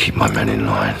 Keep my men in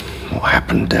line. What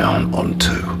happened down on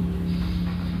 2?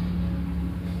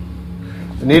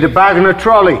 I need a bag and a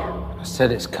trolley. I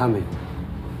said it's coming.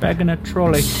 Bag and a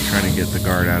trolley. Trying to get the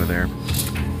guard out of there.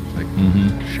 Like,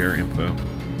 share info.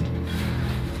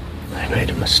 They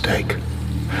made a mistake.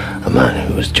 A man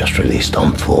who was just released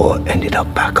on 4 ended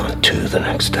up back on 2 the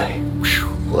next day.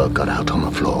 Word got out on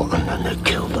the floor and then they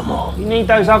killed them all. You need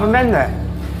those other men there.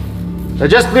 They're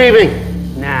just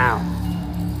leaving. Now.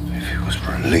 If he was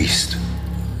released,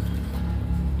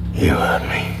 you heard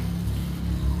me.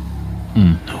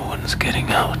 No one's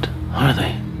getting out, are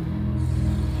they?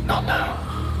 Not now.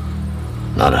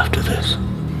 Not after this.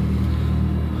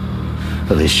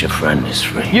 At least your friend is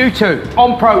free. You two,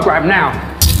 on program now.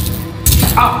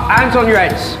 Up, hands on your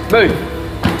heads. Move.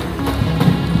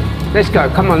 Let's go.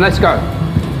 Come on, let's go.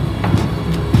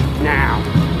 Now.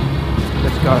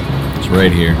 Let's go. It's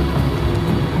right here.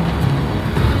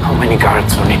 How many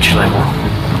guards on each level?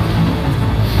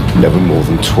 Never more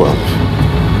than 12.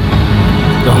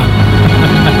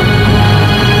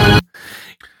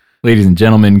 Ladies and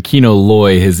gentlemen, Kino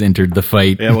Loy has entered the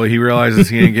fight. Yeah, well, he realizes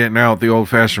he ain't getting out the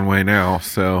old-fashioned way now,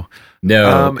 so...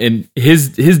 No, and his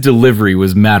delivery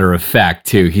was matter of fact,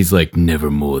 too. He's like,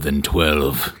 never more than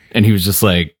 12. And he was just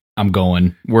like, I'm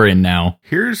going. We're in now.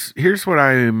 Here's what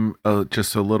I'm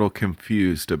just a little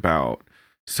confused about.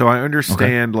 So I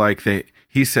understand,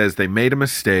 he says they made a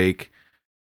mistake.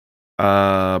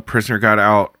 Prisoner got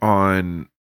out on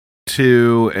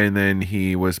 2, and then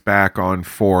he was back on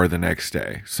 4 the next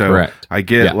day. So correct. I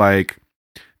get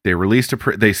they released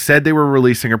they said they were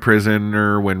releasing a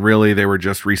prisoner when really they were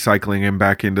just recycling him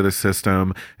back into the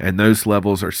system, and those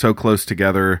levels are so close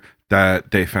together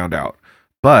that they found out.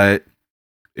 But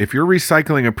if you're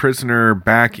recycling a prisoner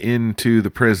back into the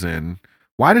prison,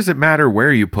 why does it matter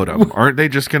where you put them? Aren't they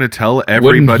just going to tell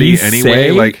everybody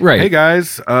anyway? Hey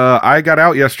guys, I got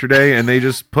out yesterday and they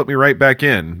just put me right back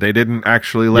in. They didn't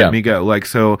actually let me go.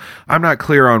 So I'm not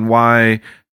clear on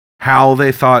how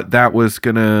they thought that was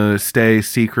going to stay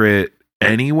secret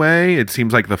anyway. It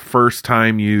seems like the first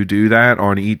time you do that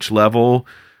on each level,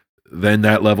 then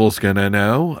that level's going to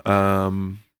know.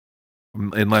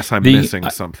 Unless I'm missing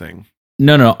something.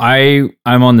 No, I'm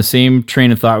on the same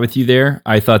train of thought with you there.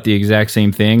 I thought the exact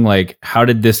same thing. Like, how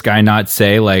did this guy not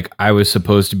say, I was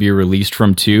supposed to be released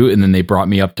from 2 and then they brought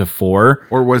me up to 4?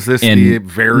 Or was this the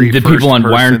very the first people on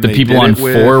why aren't the people on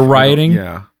 4 rioting?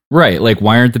 Yeah. Right. Like,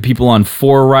 why aren't the people on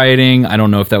 4 rioting? I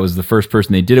don't know if that was the first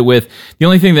person they did it with. The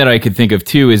only thing that I could think of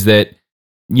too is that,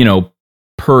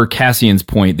 per Cassian's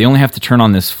point, they only have to turn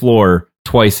on this floor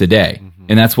twice a day.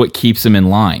 And that's what keeps them in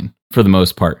line for the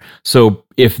most part. So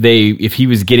if he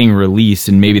was getting released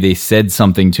and maybe they said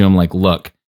something to him like,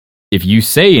 look, if you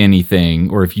say anything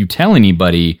or if you tell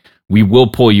anybody, we will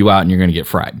pull you out and you're going to get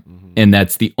fried. And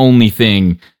that's the only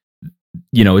thing,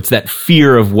 it's that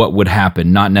fear of what would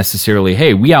happen, not necessarily,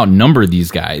 hey, we outnumber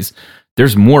these guys.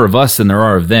 There's more of us than there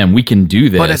are of them. We can do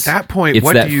this. But at that point,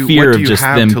 it's that fear of just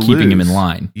them keeping him in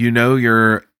line.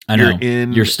 You're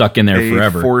stuck in there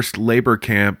forever. Forced labor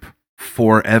camp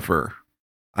forever.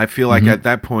 I feel like at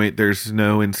that point, there's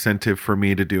no incentive for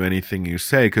me to do anything you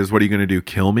say, because what are you going to do?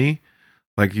 Kill me?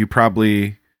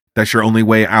 That's your only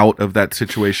way out of that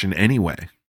situation anyway.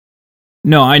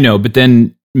 No, I know, but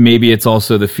then maybe it's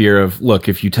also the fear of, look,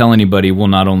 if you tell anybody, we'll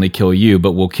not only kill you,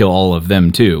 but we'll kill all of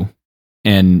them too.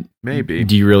 And maybe,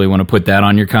 do you really want to put that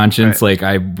on your conscience? Right. Like,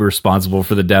 I'm responsible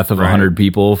for the death of 100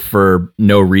 people for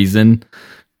no reason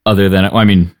other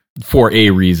than, for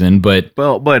a reason, but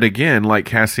again, like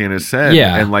Cassian has said,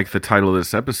 and like the title of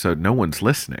this episode, no one's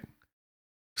listening.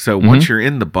 So once you're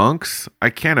in the bunks, I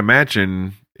can't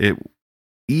imagine it.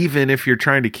 Even if you're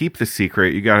trying to keep the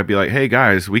secret, you got to be like, hey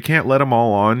guys, we can't let them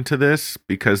all on to this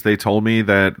because they told me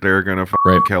that they're gonna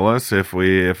kill us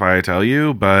if I tell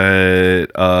you, but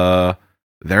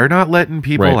they're not letting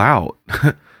people out.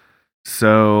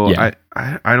 So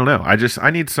I don't know.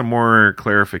 I need some more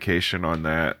clarification on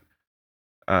that.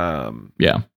 I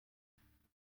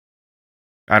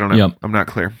don't know. Yep. I'm not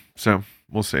clear. So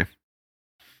we'll see.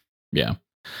 Yeah.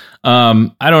 I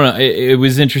don't know. It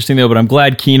was interesting though, but I'm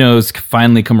glad Kino's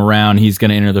finally come around. He's going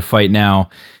to enter the fight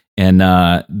now, and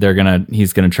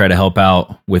he's going to try to help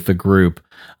out with the group.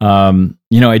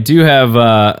 I do have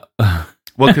well,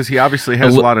 because he obviously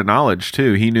has a lot of knowledge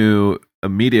too. He knew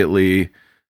immediately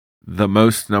the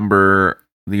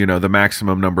the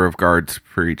maximum number of guards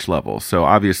for each level. So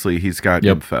obviously he's got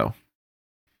info.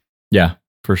 Yeah,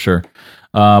 for sure.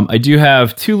 I do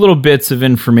have two little bits of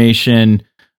information.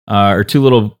 Or two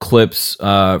little clips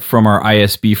from our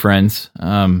ISB friends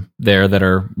there that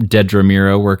are Dedra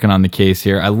Meero working on the case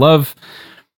here. I love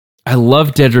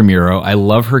Dedra Meero. I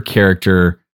love her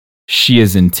character. She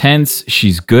is intense.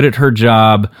 She's good at her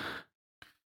job.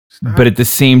 But at the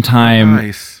same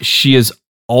time, she is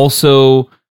also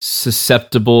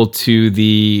susceptible to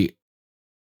the,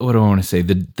 what do I want to say?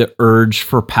 The urge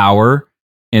for power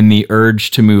and the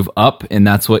urge to move up. And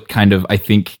that's what kind of, I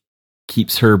think,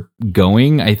 keeps her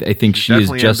going. I think she is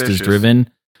just ambitious. As driven.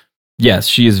 Yes,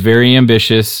 she is very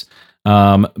ambitious.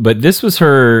 But this was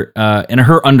her and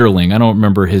her underling. I don't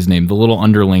remember his name. The little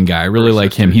underling guy. I really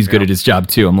like him. He's good at his job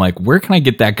too. I'm like, where can I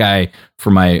get that guy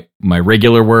for my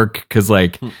regular work? Because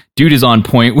dude is on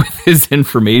point with his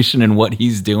information and what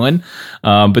he's doing.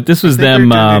 But this was them.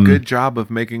 They're doing a good job of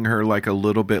making her like a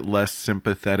little bit less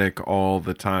sympathetic all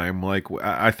the time. Like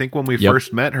I think when we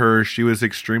first met her, she was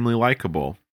extremely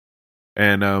likable.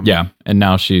 And and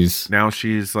now she's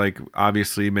like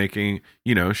obviously making,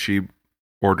 she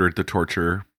ordered the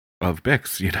torture of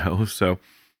Bix, so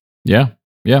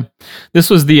yeah. This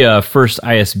was the first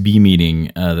ISB meeting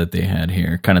that they had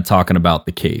here, kind of talking about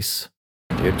the case.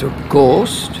 You took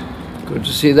Ghost. Good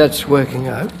to see that's working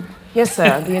out. Yes,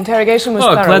 sir. The interrogation was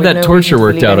thorough. Glad that torture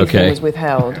worked out okay. Was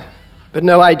withheld. But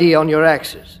no ID on your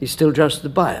Axis. He's still just the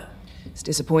buyer. It's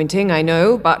disappointing, I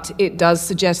know, but it does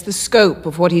suggest the scope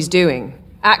of what he's doing.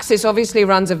 Axis obviously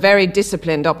runs a very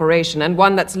disciplined operation, and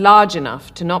one that's large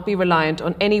enough to not be reliant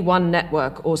on any one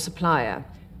network or supplier.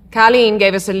 Carleen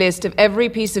gave us a list of every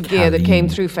piece of gear that came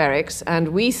through Ferrix, and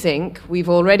we think we've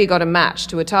already got a match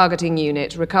to a targeting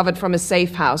unit recovered from a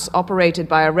safe house operated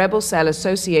by a rebel cell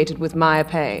associated with Maya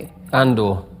Pei.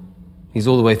 Andor. He's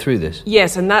all the way through this.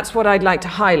 Yes, and that's what I'd like to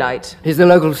highlight. He's the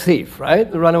local thief, right?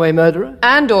 The runaway murderer?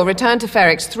 Andor returned to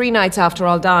Ferrix 3 nights after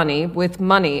Aldhani with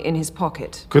money in his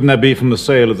pocket. Couldn't that be from the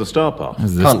sale of the Star Pass?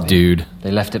 Who's this dude?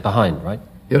 They left it behind, right?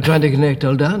 You're trying to connect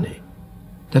Aldhani?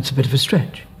 That's a bit of a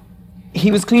stretch.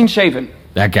 He was clean-shaven.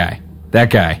 That guy.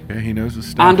 Yeah, he knows his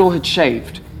stuff. Andor had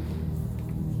shaved.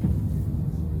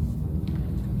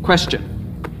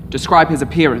 Question. Describe his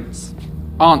appearance.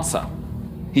 Answer.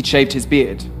 He'd shaved his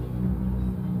beard.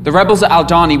 The rebels at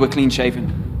Aldhani were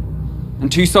clean-shaven,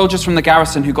 and 2 soldiers from the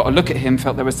garrison who got a look at him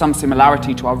felt there was some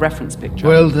similarity to our reference picture.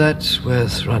 Well, that's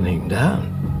worth running down.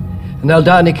 An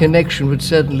Aldhani connection would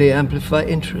certainly amplify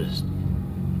interest.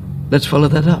 Let's follow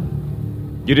that up.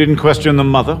 You didn't question the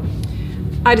mother?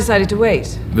 I decided to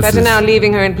wait. Better now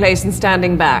leaving her in place and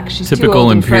standing back. She's typical too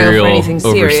old and frail Imperial for anything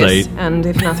serious, oversight. And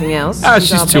if nothing else,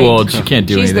 she's too old. She can't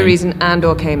do anything. She's the reason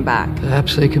Andor came back.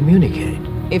 Perhaps they communicate.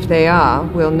 If they are,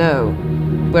 we'll know.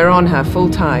 We're on her full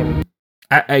time.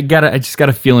 I just got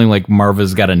a feeling like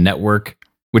Marva's got a network,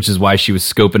 which is why she was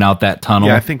scoping out that tunnel.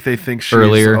 Yeah, I think they think she's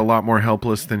a lot more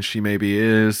helpless than she maybe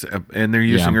is, and they're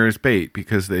using her as bait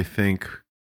because they think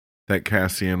that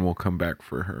Cassian will come back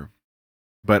for her.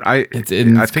 But I think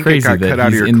it got cut out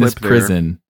of your clip this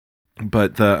prison. There.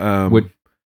 But the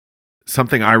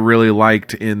something I really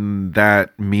liked in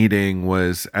that meeting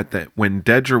was when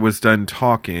Dedra was done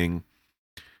talking.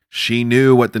 She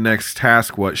knew what the next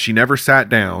task was. She never sat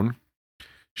down.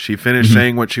 She finished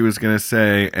saying what she was going to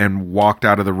say and walked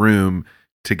out of the room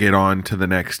to get on to the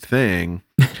next thing.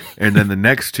 And then the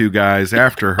next 2 guys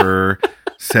after her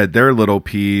said their little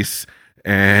piece.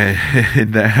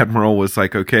 And the Admiral was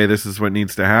like, okay, this is what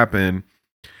needs to happen.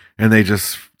 And they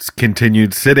just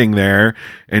continued sitting there,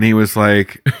 and he was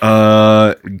like,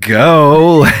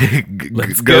 go, like,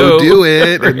 let's go do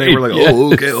it. And they were like,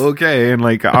 oh, okay. And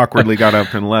like awkwardly got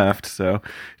up and left. So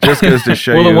just goes to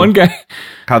show you the one guy,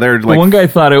 how they're like, one guy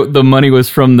thought the money was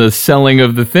from the selling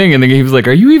of the thing. And then he was like,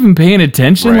 are you even paying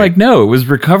attention? Right. Like, no, it was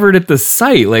recovered at the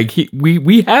site. Like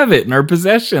we have it in our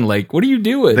possession. Like, what are you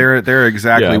doing? They're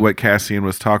exactly what Cassian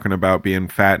was talking about, being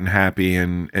fat and happy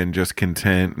and just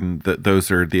content. And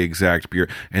those are the exact beer.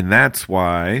 And that's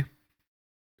why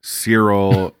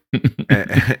Syril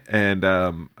and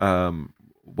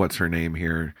what's her name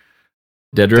here?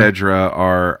 Dedra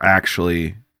are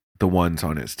actually the ones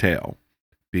on his tail,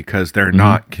 because they're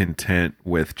not content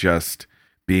with just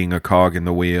being a cog in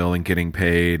the wheel and getting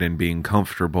paid and being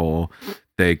comfortable.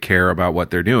 They care about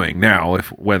what they're doing. Now,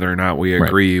 whether or not we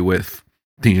agree with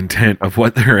the intent of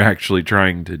what they're actually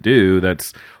trying to do,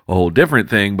 that's a whole different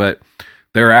thing, but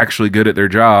they're actually good at their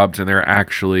jobs, and they're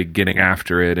actually getting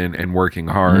after it and working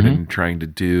hard and trying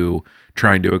to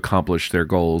accomplish their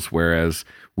goals. Whereas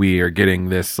we are getting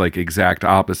this like exact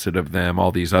opposite of them.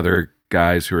 All these other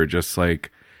guys who are just like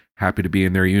happy to be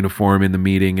in their uniform in the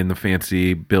meeting in the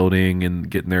fancy building and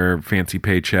getting their fancy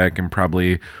paycheck and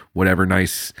probably whatever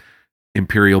nice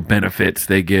Imperial benefits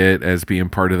they get as being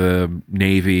part of the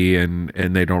Navy, and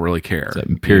they don't really care. It's that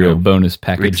Imperial bonus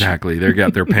package. Exactly. They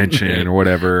got their pension or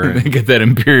whatever. They get that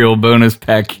Imperial bonus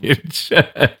package.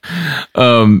 Yeah,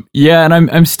 and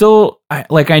I'm still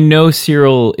I know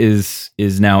Syril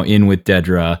is now in with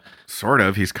Dedra. Sort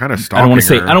of. He's kind of stalking I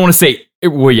don't want to say.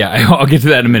 Well, yeah, I'll get to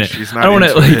that in a minute. She's not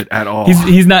into it at all.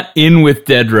 He's not in with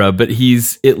Dedra, but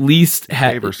he's at least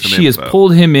she has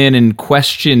pulled him in and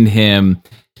questioned him.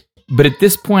 But at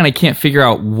this point, I can't figure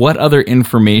out what other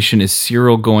information is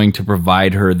Syril going to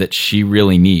provide her that she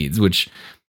really needs, which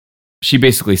she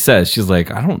basically says. She's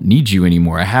like, I don't need you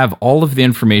anymore. I have all of the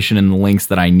information and the links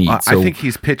that I need. So I think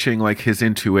he's pitching like his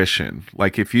intuition.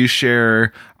 Like, if you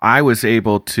share, I was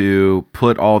able to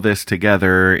put all this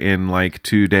together in like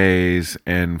 2 days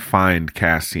and find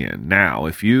Cassian. Now,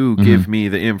 if you give me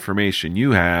the information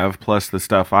you have, plus the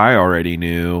stuff I already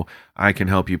knew, I can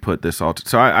help you put this all.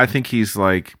 So I think he's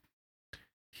like,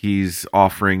 he's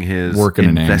offering his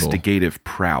investigative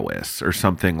prowess or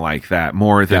something like that,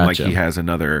 more than like he has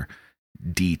another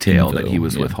detail that he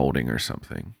was withholding or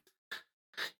something.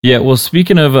 Yeah, well,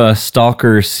 speaking of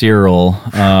Stalker Syril,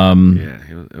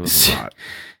 it was a lot.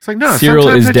 It's like, no, Syril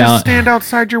sometimes I down. just stand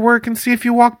outside your work and see if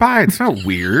you walk by. It's not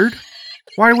weird.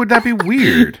 Why would that be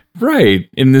weird? Right,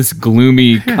 in this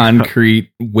gloomy concrete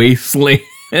wasteland.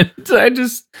 I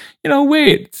just,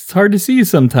 wait, it's hard to see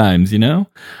sometimes, he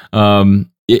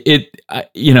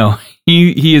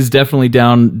is definitely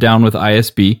down with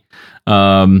ISB.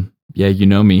 Yeah, you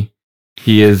know me.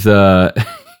 He is. Stop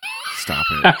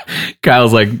it.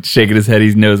 Kyle's like shaking his head.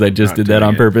 He knows I just did that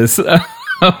on purpose.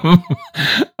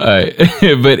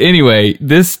 But anyway,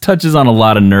 this touches on a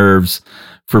lot of nerves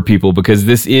for people, because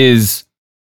this is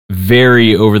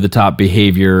very over the top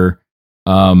behavior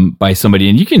by somebody,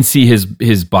 and you can see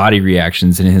his body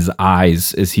reactions in his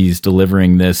eyes as he's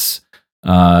delivering this.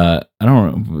 I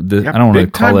don't want to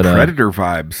call it Predator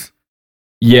vibes.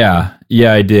 Yeah,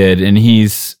 I did, and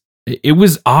it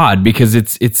was odd because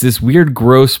it's this weird,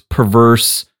 gross,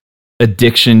 perverse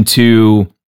addiction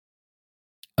to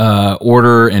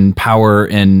order and power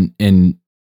and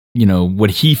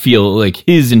what he feels like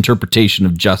his interpretation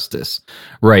of justice,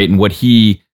 right, and what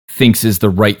he thinks is the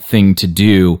right thing to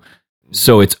do.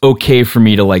 So it's okay for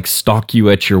me to like stalk you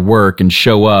at your work and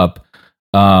show up.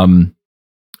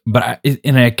 But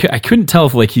I couldn't tell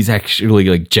if like he's actually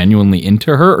like genuinely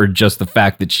into her, or just the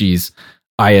fact that she's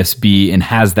ISB and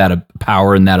has that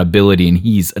power and that ability, and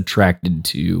he's attracted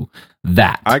to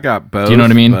that. I got both. Do you know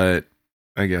what I mean? But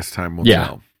I guess time will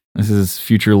tell. This is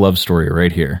future love story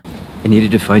right here. I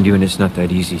needed to find you, and it's not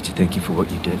that easy to thank you for what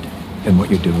you did and what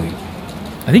you're doing.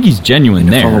 I think he's genuine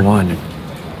there.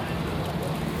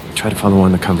 Try to follow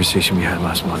on the conversation we had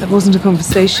last month. That wasn't a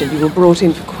conversation. You were brought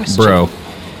in for questioning. Bro.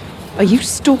 Are you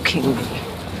stalking me?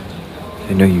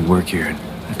 I know you work here, and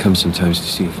I come sometimes to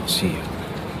see if I'll see you.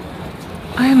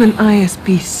 I am an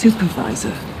ISB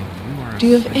supervisor. Do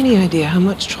you have any idea how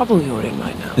much trouble you're in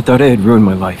right now? I thought I had ruined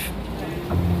my life.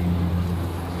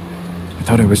 I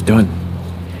thought I was done.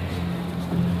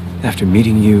 After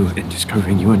meeting you and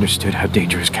discovering you understood how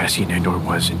dangerous Cassian Andor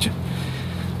was, and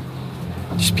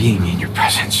just being in your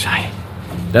presence,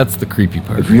 that's the creepy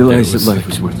part. I realized that life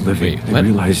was worth living. I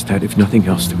realized that if nothing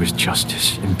else, there was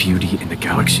justice and beauty in the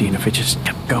galaxy, and if it just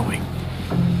kept going.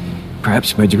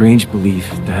 Perhaps my deranged belief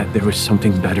that there was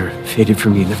something better fated for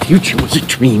me in the future was a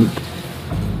dream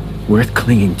worth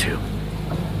clinging to.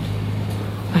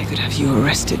 I could have you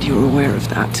arrested. You're aware of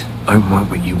that. I want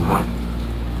what you want.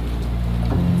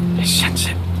 I sense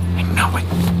it. I know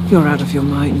it. You're out of your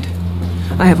mind.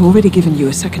 I have already given you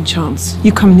a second chance.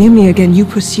 You come near me again, you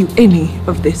pursue any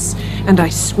of this, and I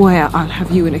swear I'll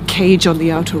have you in a cage on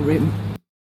the Outer Rim.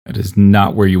 That is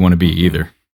not where you want to be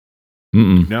either.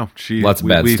 No, lots of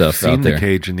bad stuff out there. We've seen the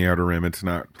cage in the Outer Rim. It's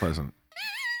not pleasant.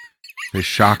 They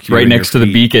shock you right next to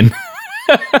the beacon.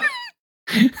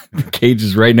 The cage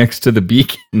is right next to the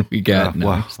beacon. We got.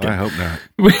 Well, I hope not.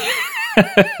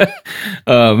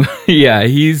 Yeah,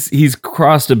 he's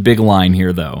crossed a big line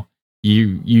here, though.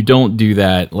 You don't do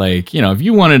that. Like, if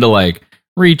you wanted to like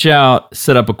reach out,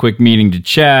 set up a quick meeting to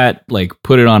chat, like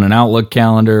put it on an Outlook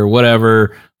calendar,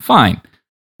 whatever, fine.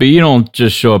 But you don't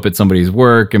just show up at somebody's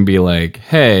work and be like,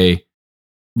 hey,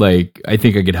 like, I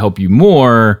think I could help you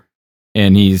more.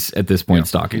 And he's at this point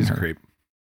stalking her. Creep.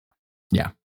 Yeah.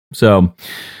 So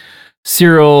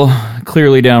Cyril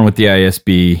clearly down with the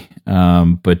ISB.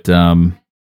 But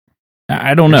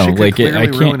I don't know. Like, I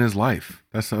can't ruin his life.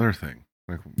 That's the other thing.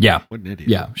 Like, yeah. What an idiot.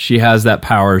 Yeah. She has that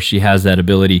power. She has that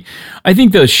ability. I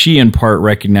think though she in part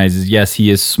recognizes, yes, he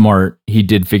is smart. He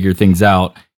did figure things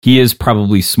out. He is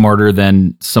probably smarter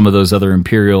than some of those other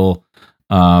Imperial,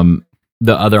 the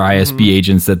other ISB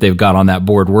agents that they've got on that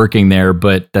board working there,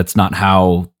 but that's not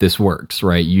how this works,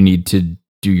 right? You need to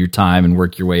do your time and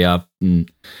work your way up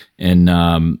and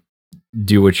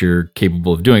do what you're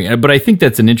capable of doing. But I think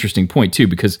that's an interesting point too,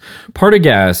 because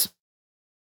Partagaz,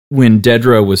 when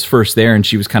Dedra was first there and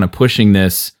she was kind of pushing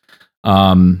this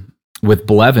with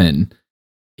Blevin,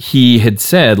 he had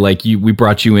said, like, we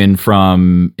brought you in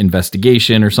from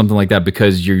investigation or something like that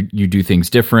because you do things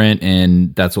different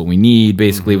and that's what we need.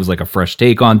 Basically, it was like a fresh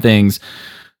take on things.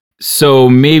 So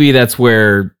maybe that's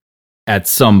where at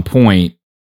some point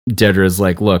Dedra's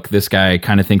like, look, this guy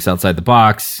kind of thinks outside the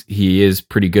box. He is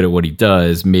pretty good at what he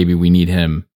does. Maybe we need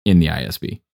him in the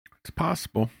ISB. It's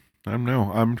possible. I don't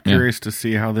know. I'm curious to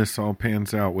see how this all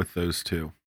pans out with those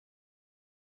two.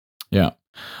 Yeah.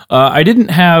 I didn't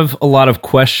have a lot of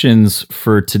questions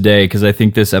for today because I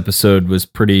think this episode was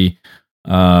pretty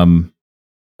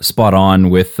spot on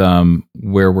with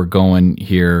where we're going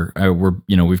here.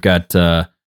 We've got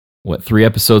 3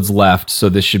 episodes left, so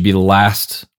this should be the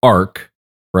last arc,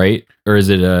 right? Or is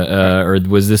it or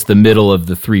was this the middle of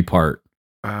the 3-part?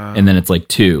 And then it's like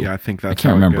 2. Yeah, I think that's I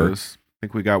can't remember. It goes. I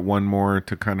think we got one more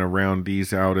to kind of round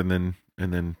these out, and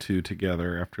then 2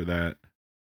 together after that.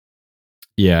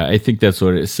 Yeah, I think that's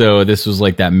what it is. So this was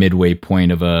like that midway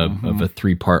point of a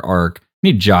 3-part arc.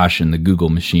 Need Josh in the Google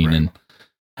machine and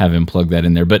have him plug that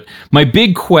in there. But my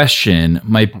big question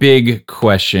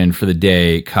for the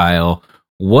day, Kyle,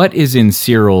 what is in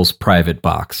Cyril's private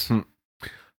box?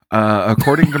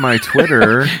 According to my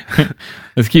Twitter,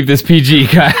 let's keep this PG,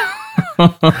 Kyle.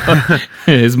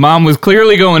 His mom was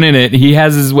clearly going in it. He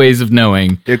has his ways of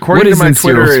knowing. According to my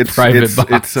Twitter, it's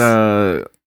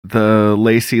the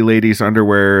lacy ladies'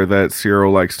 underwear that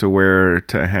Cyril likes to wear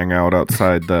to hang out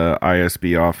outside the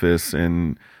ISB office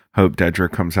and hope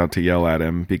Dedra comes out to yell at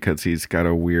him because he's got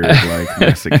a weird, like,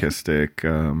 masochistic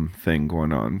thing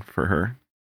going on for her.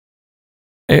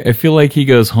 I feel like he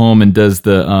goes home and does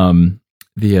the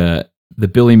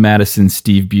Billy Madison,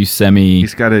 Steve Buscemi.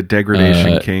 He's got a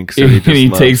degradation kink, so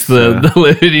he takes the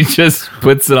lid and he just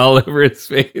puts it all over his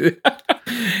face.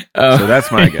 So that's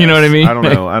my guess. You know what I mean? I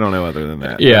don't know other than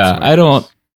that. Yeah, I don't.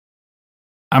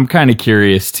 I'm kind of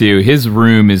curious too. His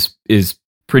room is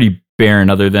pretty barren,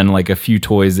 other than like a few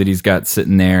toys that he's got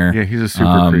sitting there. Yeah, he's a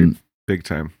super creep, big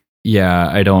time. Yeah,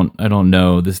 I don't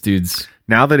know. This dude's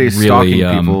now that he's really,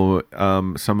 stalking people.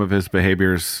 Some of his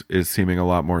behaviors is seeming a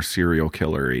lot more serial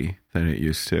killery than it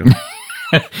used to.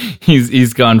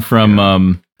 he's gone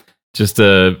from just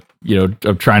I'm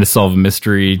trying to solve a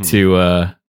mystery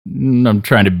to I'm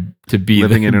trying to be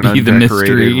living in an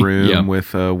undecorated room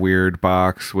with a weird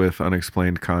box with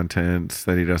unexplained contents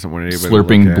that he doesn't want anybody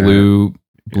slurping to look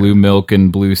blue milk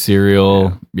and blue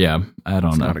cereal. Yeah, I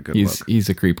don't know. Not a good look. He's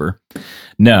a creeper.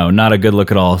 No, not a good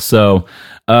look at all. So,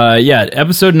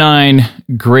 episode 9,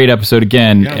 great episode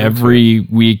again. Every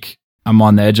week I'm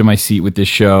on the edge of my seat with this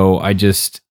show.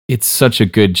 It's such a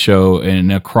good show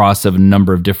and across a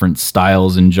number of different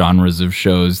styles and genres of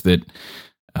shows that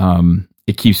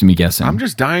it keeps me guessing. I'm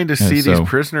just dying to see these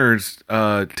prisoners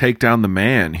take down the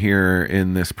man here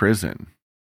in this prison.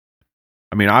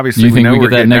 I mean, obviously we know we're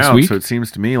getting next out, week? So it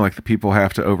seems to me like the people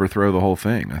have to overthrow the whole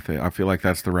thing. I feel like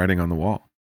that's the writing on the wall.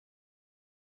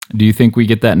 Do you think we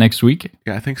get that next week?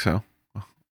 Yeah, I think so.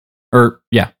 Or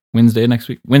Wednesday next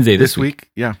week. Wednesday this week.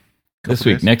 Yeah. This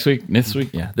week, next week,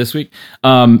 yeah, this week.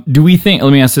 Do we think?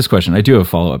 Let me ask this question. I do have a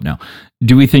follow up now.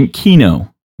 Do we think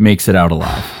Kino makes it out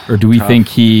alive? Or do we think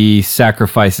he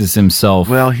sacrifices himself?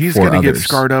 Well, he's going to get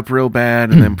scarred up real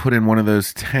bad and then put in one of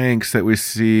those tanks that we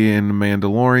see in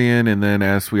Mandalorian. And then,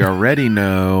 as we already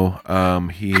know,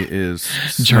 he is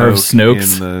Jar of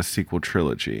Snoke in the sequel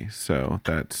trilogy. So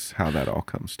that's how that all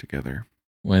comes together.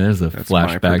 Well, there's a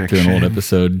flashback to an old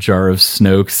episode, Jar of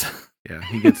Snokes. Yeah,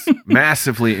 he gets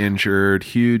massively injured,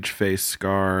 huge face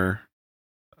scar.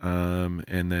 And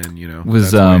then,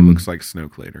 that's why he looks like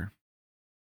Snoke later.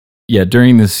 Yeah,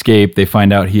 during the escape, they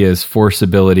find out he has force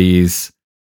abilities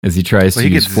as he tries to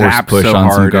use force push on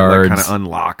some guards. Kind of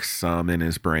unlocks some in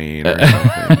his brain or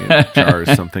something. It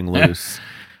jars something loose.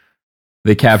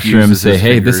 They capture him and say,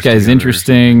 hey, this guy's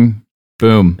interesting.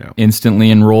 Boom. Yeah. Instantly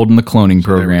enrolled in the cloning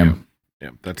program.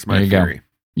 Yeah, that's my theory.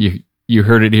 You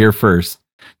heard it here first.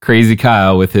 Crazy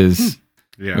Kyle with his...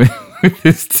 with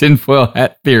his tinfoil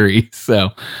hat theory. So,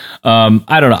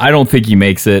 I don't know. I don't think he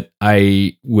makes it.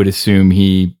 I would assume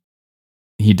he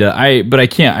does. I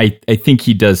think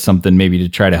he does something maybe to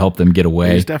try to help them get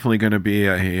away. He's definitely going to be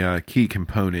a key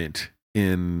component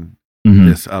in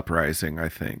this uprising, I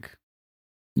think.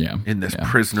 Yeah. In this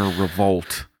prisoner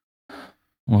revolt.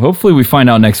 Well, hopefully we find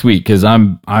out next week, because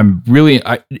I'm really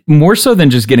more so than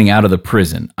just getting out of the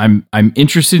prison. I'm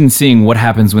interested in seeing what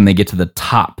happens when they get to the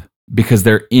top, because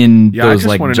they're in those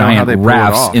like giant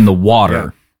rafts in the water. Yeah.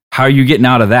 How are you getting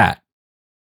out of that?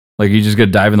 Like, you just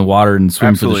gonna dive in the water and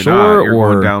swim to the shore, You're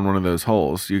going down one of those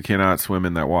holes. You cannot swim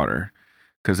in that water,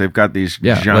 because they've got these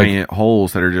giant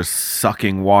holes that are just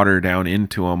sucking water down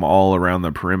into them all around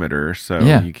the perimeter. So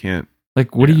you can't.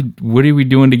 Like, what are we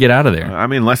doing to get out of there? I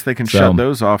mean, unless they can shut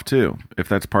those off too, if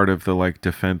that's part of the like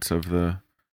defense of the,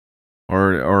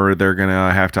 or they're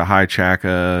gonna have to hijack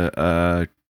a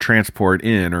transport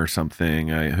in or something.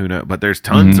 Who knows? But there's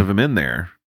tons of them in there.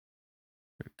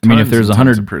 I mean, if there's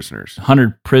 100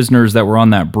 prisoners that were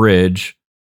on that bridge,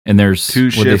 and there's 2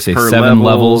 shifts per 7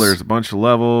 levels, there's a bunch of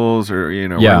levels, or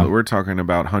we're talking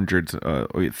about hundreds,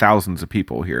 thousands of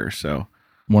people here. So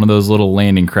one of those little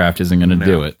landing craft isn't going to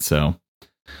do it. So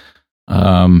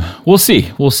we'll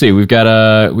see. We've got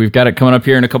it coming up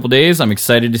here in a couple days. I'm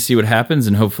excited to see what happens,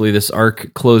 and hopefully this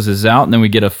arc closes out, and then we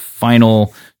get a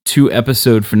final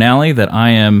 2-episode finale that I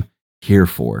am here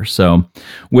for. So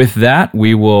with that,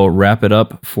 we will wrap it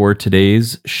up for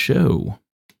today's show.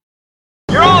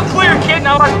 You're all clear, kid.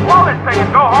 Now let's blow this thing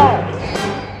and go home.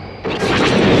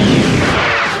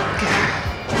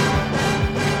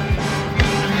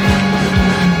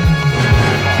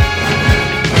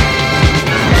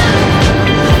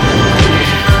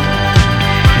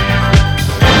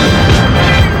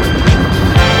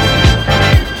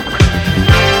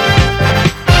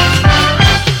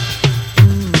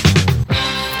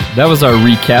 That was our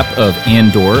recap of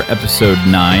Andor, episode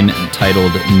 9,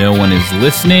 titled No One Is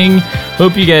Listening.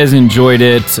 Hope you guys enjoyed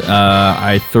it.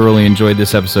 I thoroughly enjoyed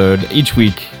this episode. Each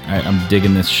week, I'm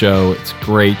digging this show. It's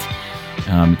great.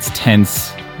 It's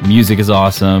tense. Music is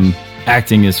awesome.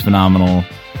 Acting is phenomenal.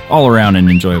 All around an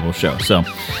enjoyable show. So,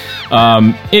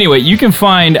 anyway, you can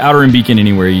find Outer Rim Beacon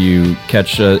anywhere you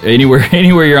catch,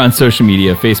 anywhere you're on social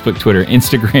media, Facebook, Twitter,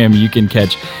 Instagram. You can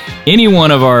catch any one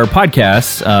of our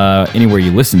podcasts, anywhere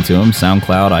you listen to them,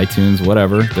 SoundCloud, iTunes,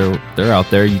 whatever. They're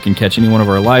out there. You can catch any one of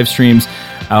our live streams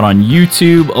out on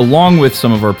YouTube, along with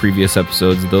some of our previous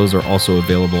episodes. Those are also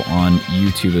available on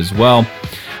YouTube as well.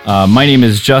 My name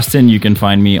is Justin. You can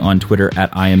find me on Twitter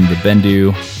at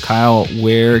IamTheBendu. Kyle,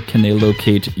 where can they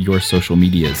locate your social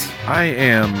medias? I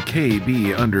am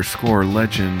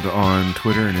KB_legend on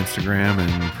Twitter and Instagram,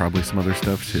 and probably some other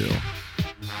stuff too.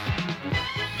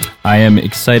 I am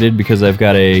excited because I've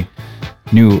got a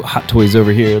new Hot Toys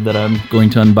over here that I'm going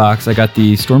to unbox. I got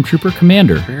the Stormtrooper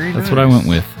Commander. That's what I went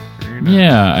with.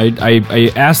 Yeah,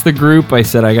 I asked the group. I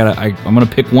said I'm gonna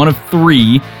pick one of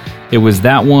 3. It was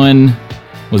that one.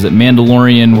 Was it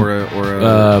Mandalorian or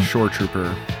a Shore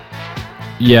Trooper?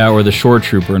 Yeah, or the Shore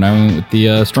Trooper, and I went with the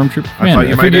Stormtrooper Commander. I thought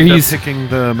you might end up picking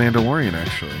the Mandalorian,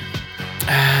 actually.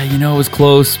 It was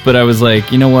close, but I was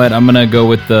like, you know what? I'm gonna go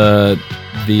with the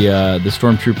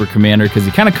Stormtrooper Commander, because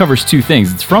he kind of covers 2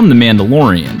 things. It's from the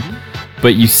Mandalorian,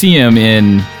 but you see him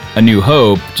in A New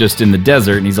Hope, just in the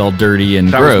desert, and he's all dirty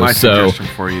and gross. That was my suggestion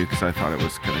for you, because I thought it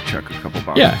was going to check a couple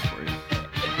boxes for you.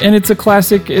 And it's a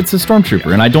classic, it's a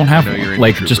Stormtrooper, and I don't have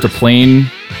just a plain,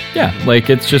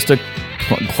 it's just a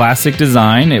classic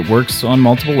design. It works on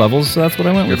multiple levels, so that's what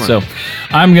I went with. So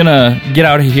I'm going to get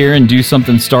out of here and do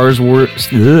something Star Wars.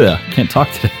 Can't talk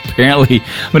today, apparently.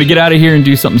 I'm going to get out of here and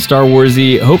do something Star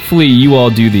Warsy. Hopefully you all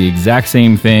do the exact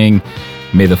same thing.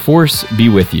 May the Force be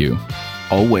with you.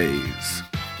 Always.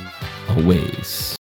 Always.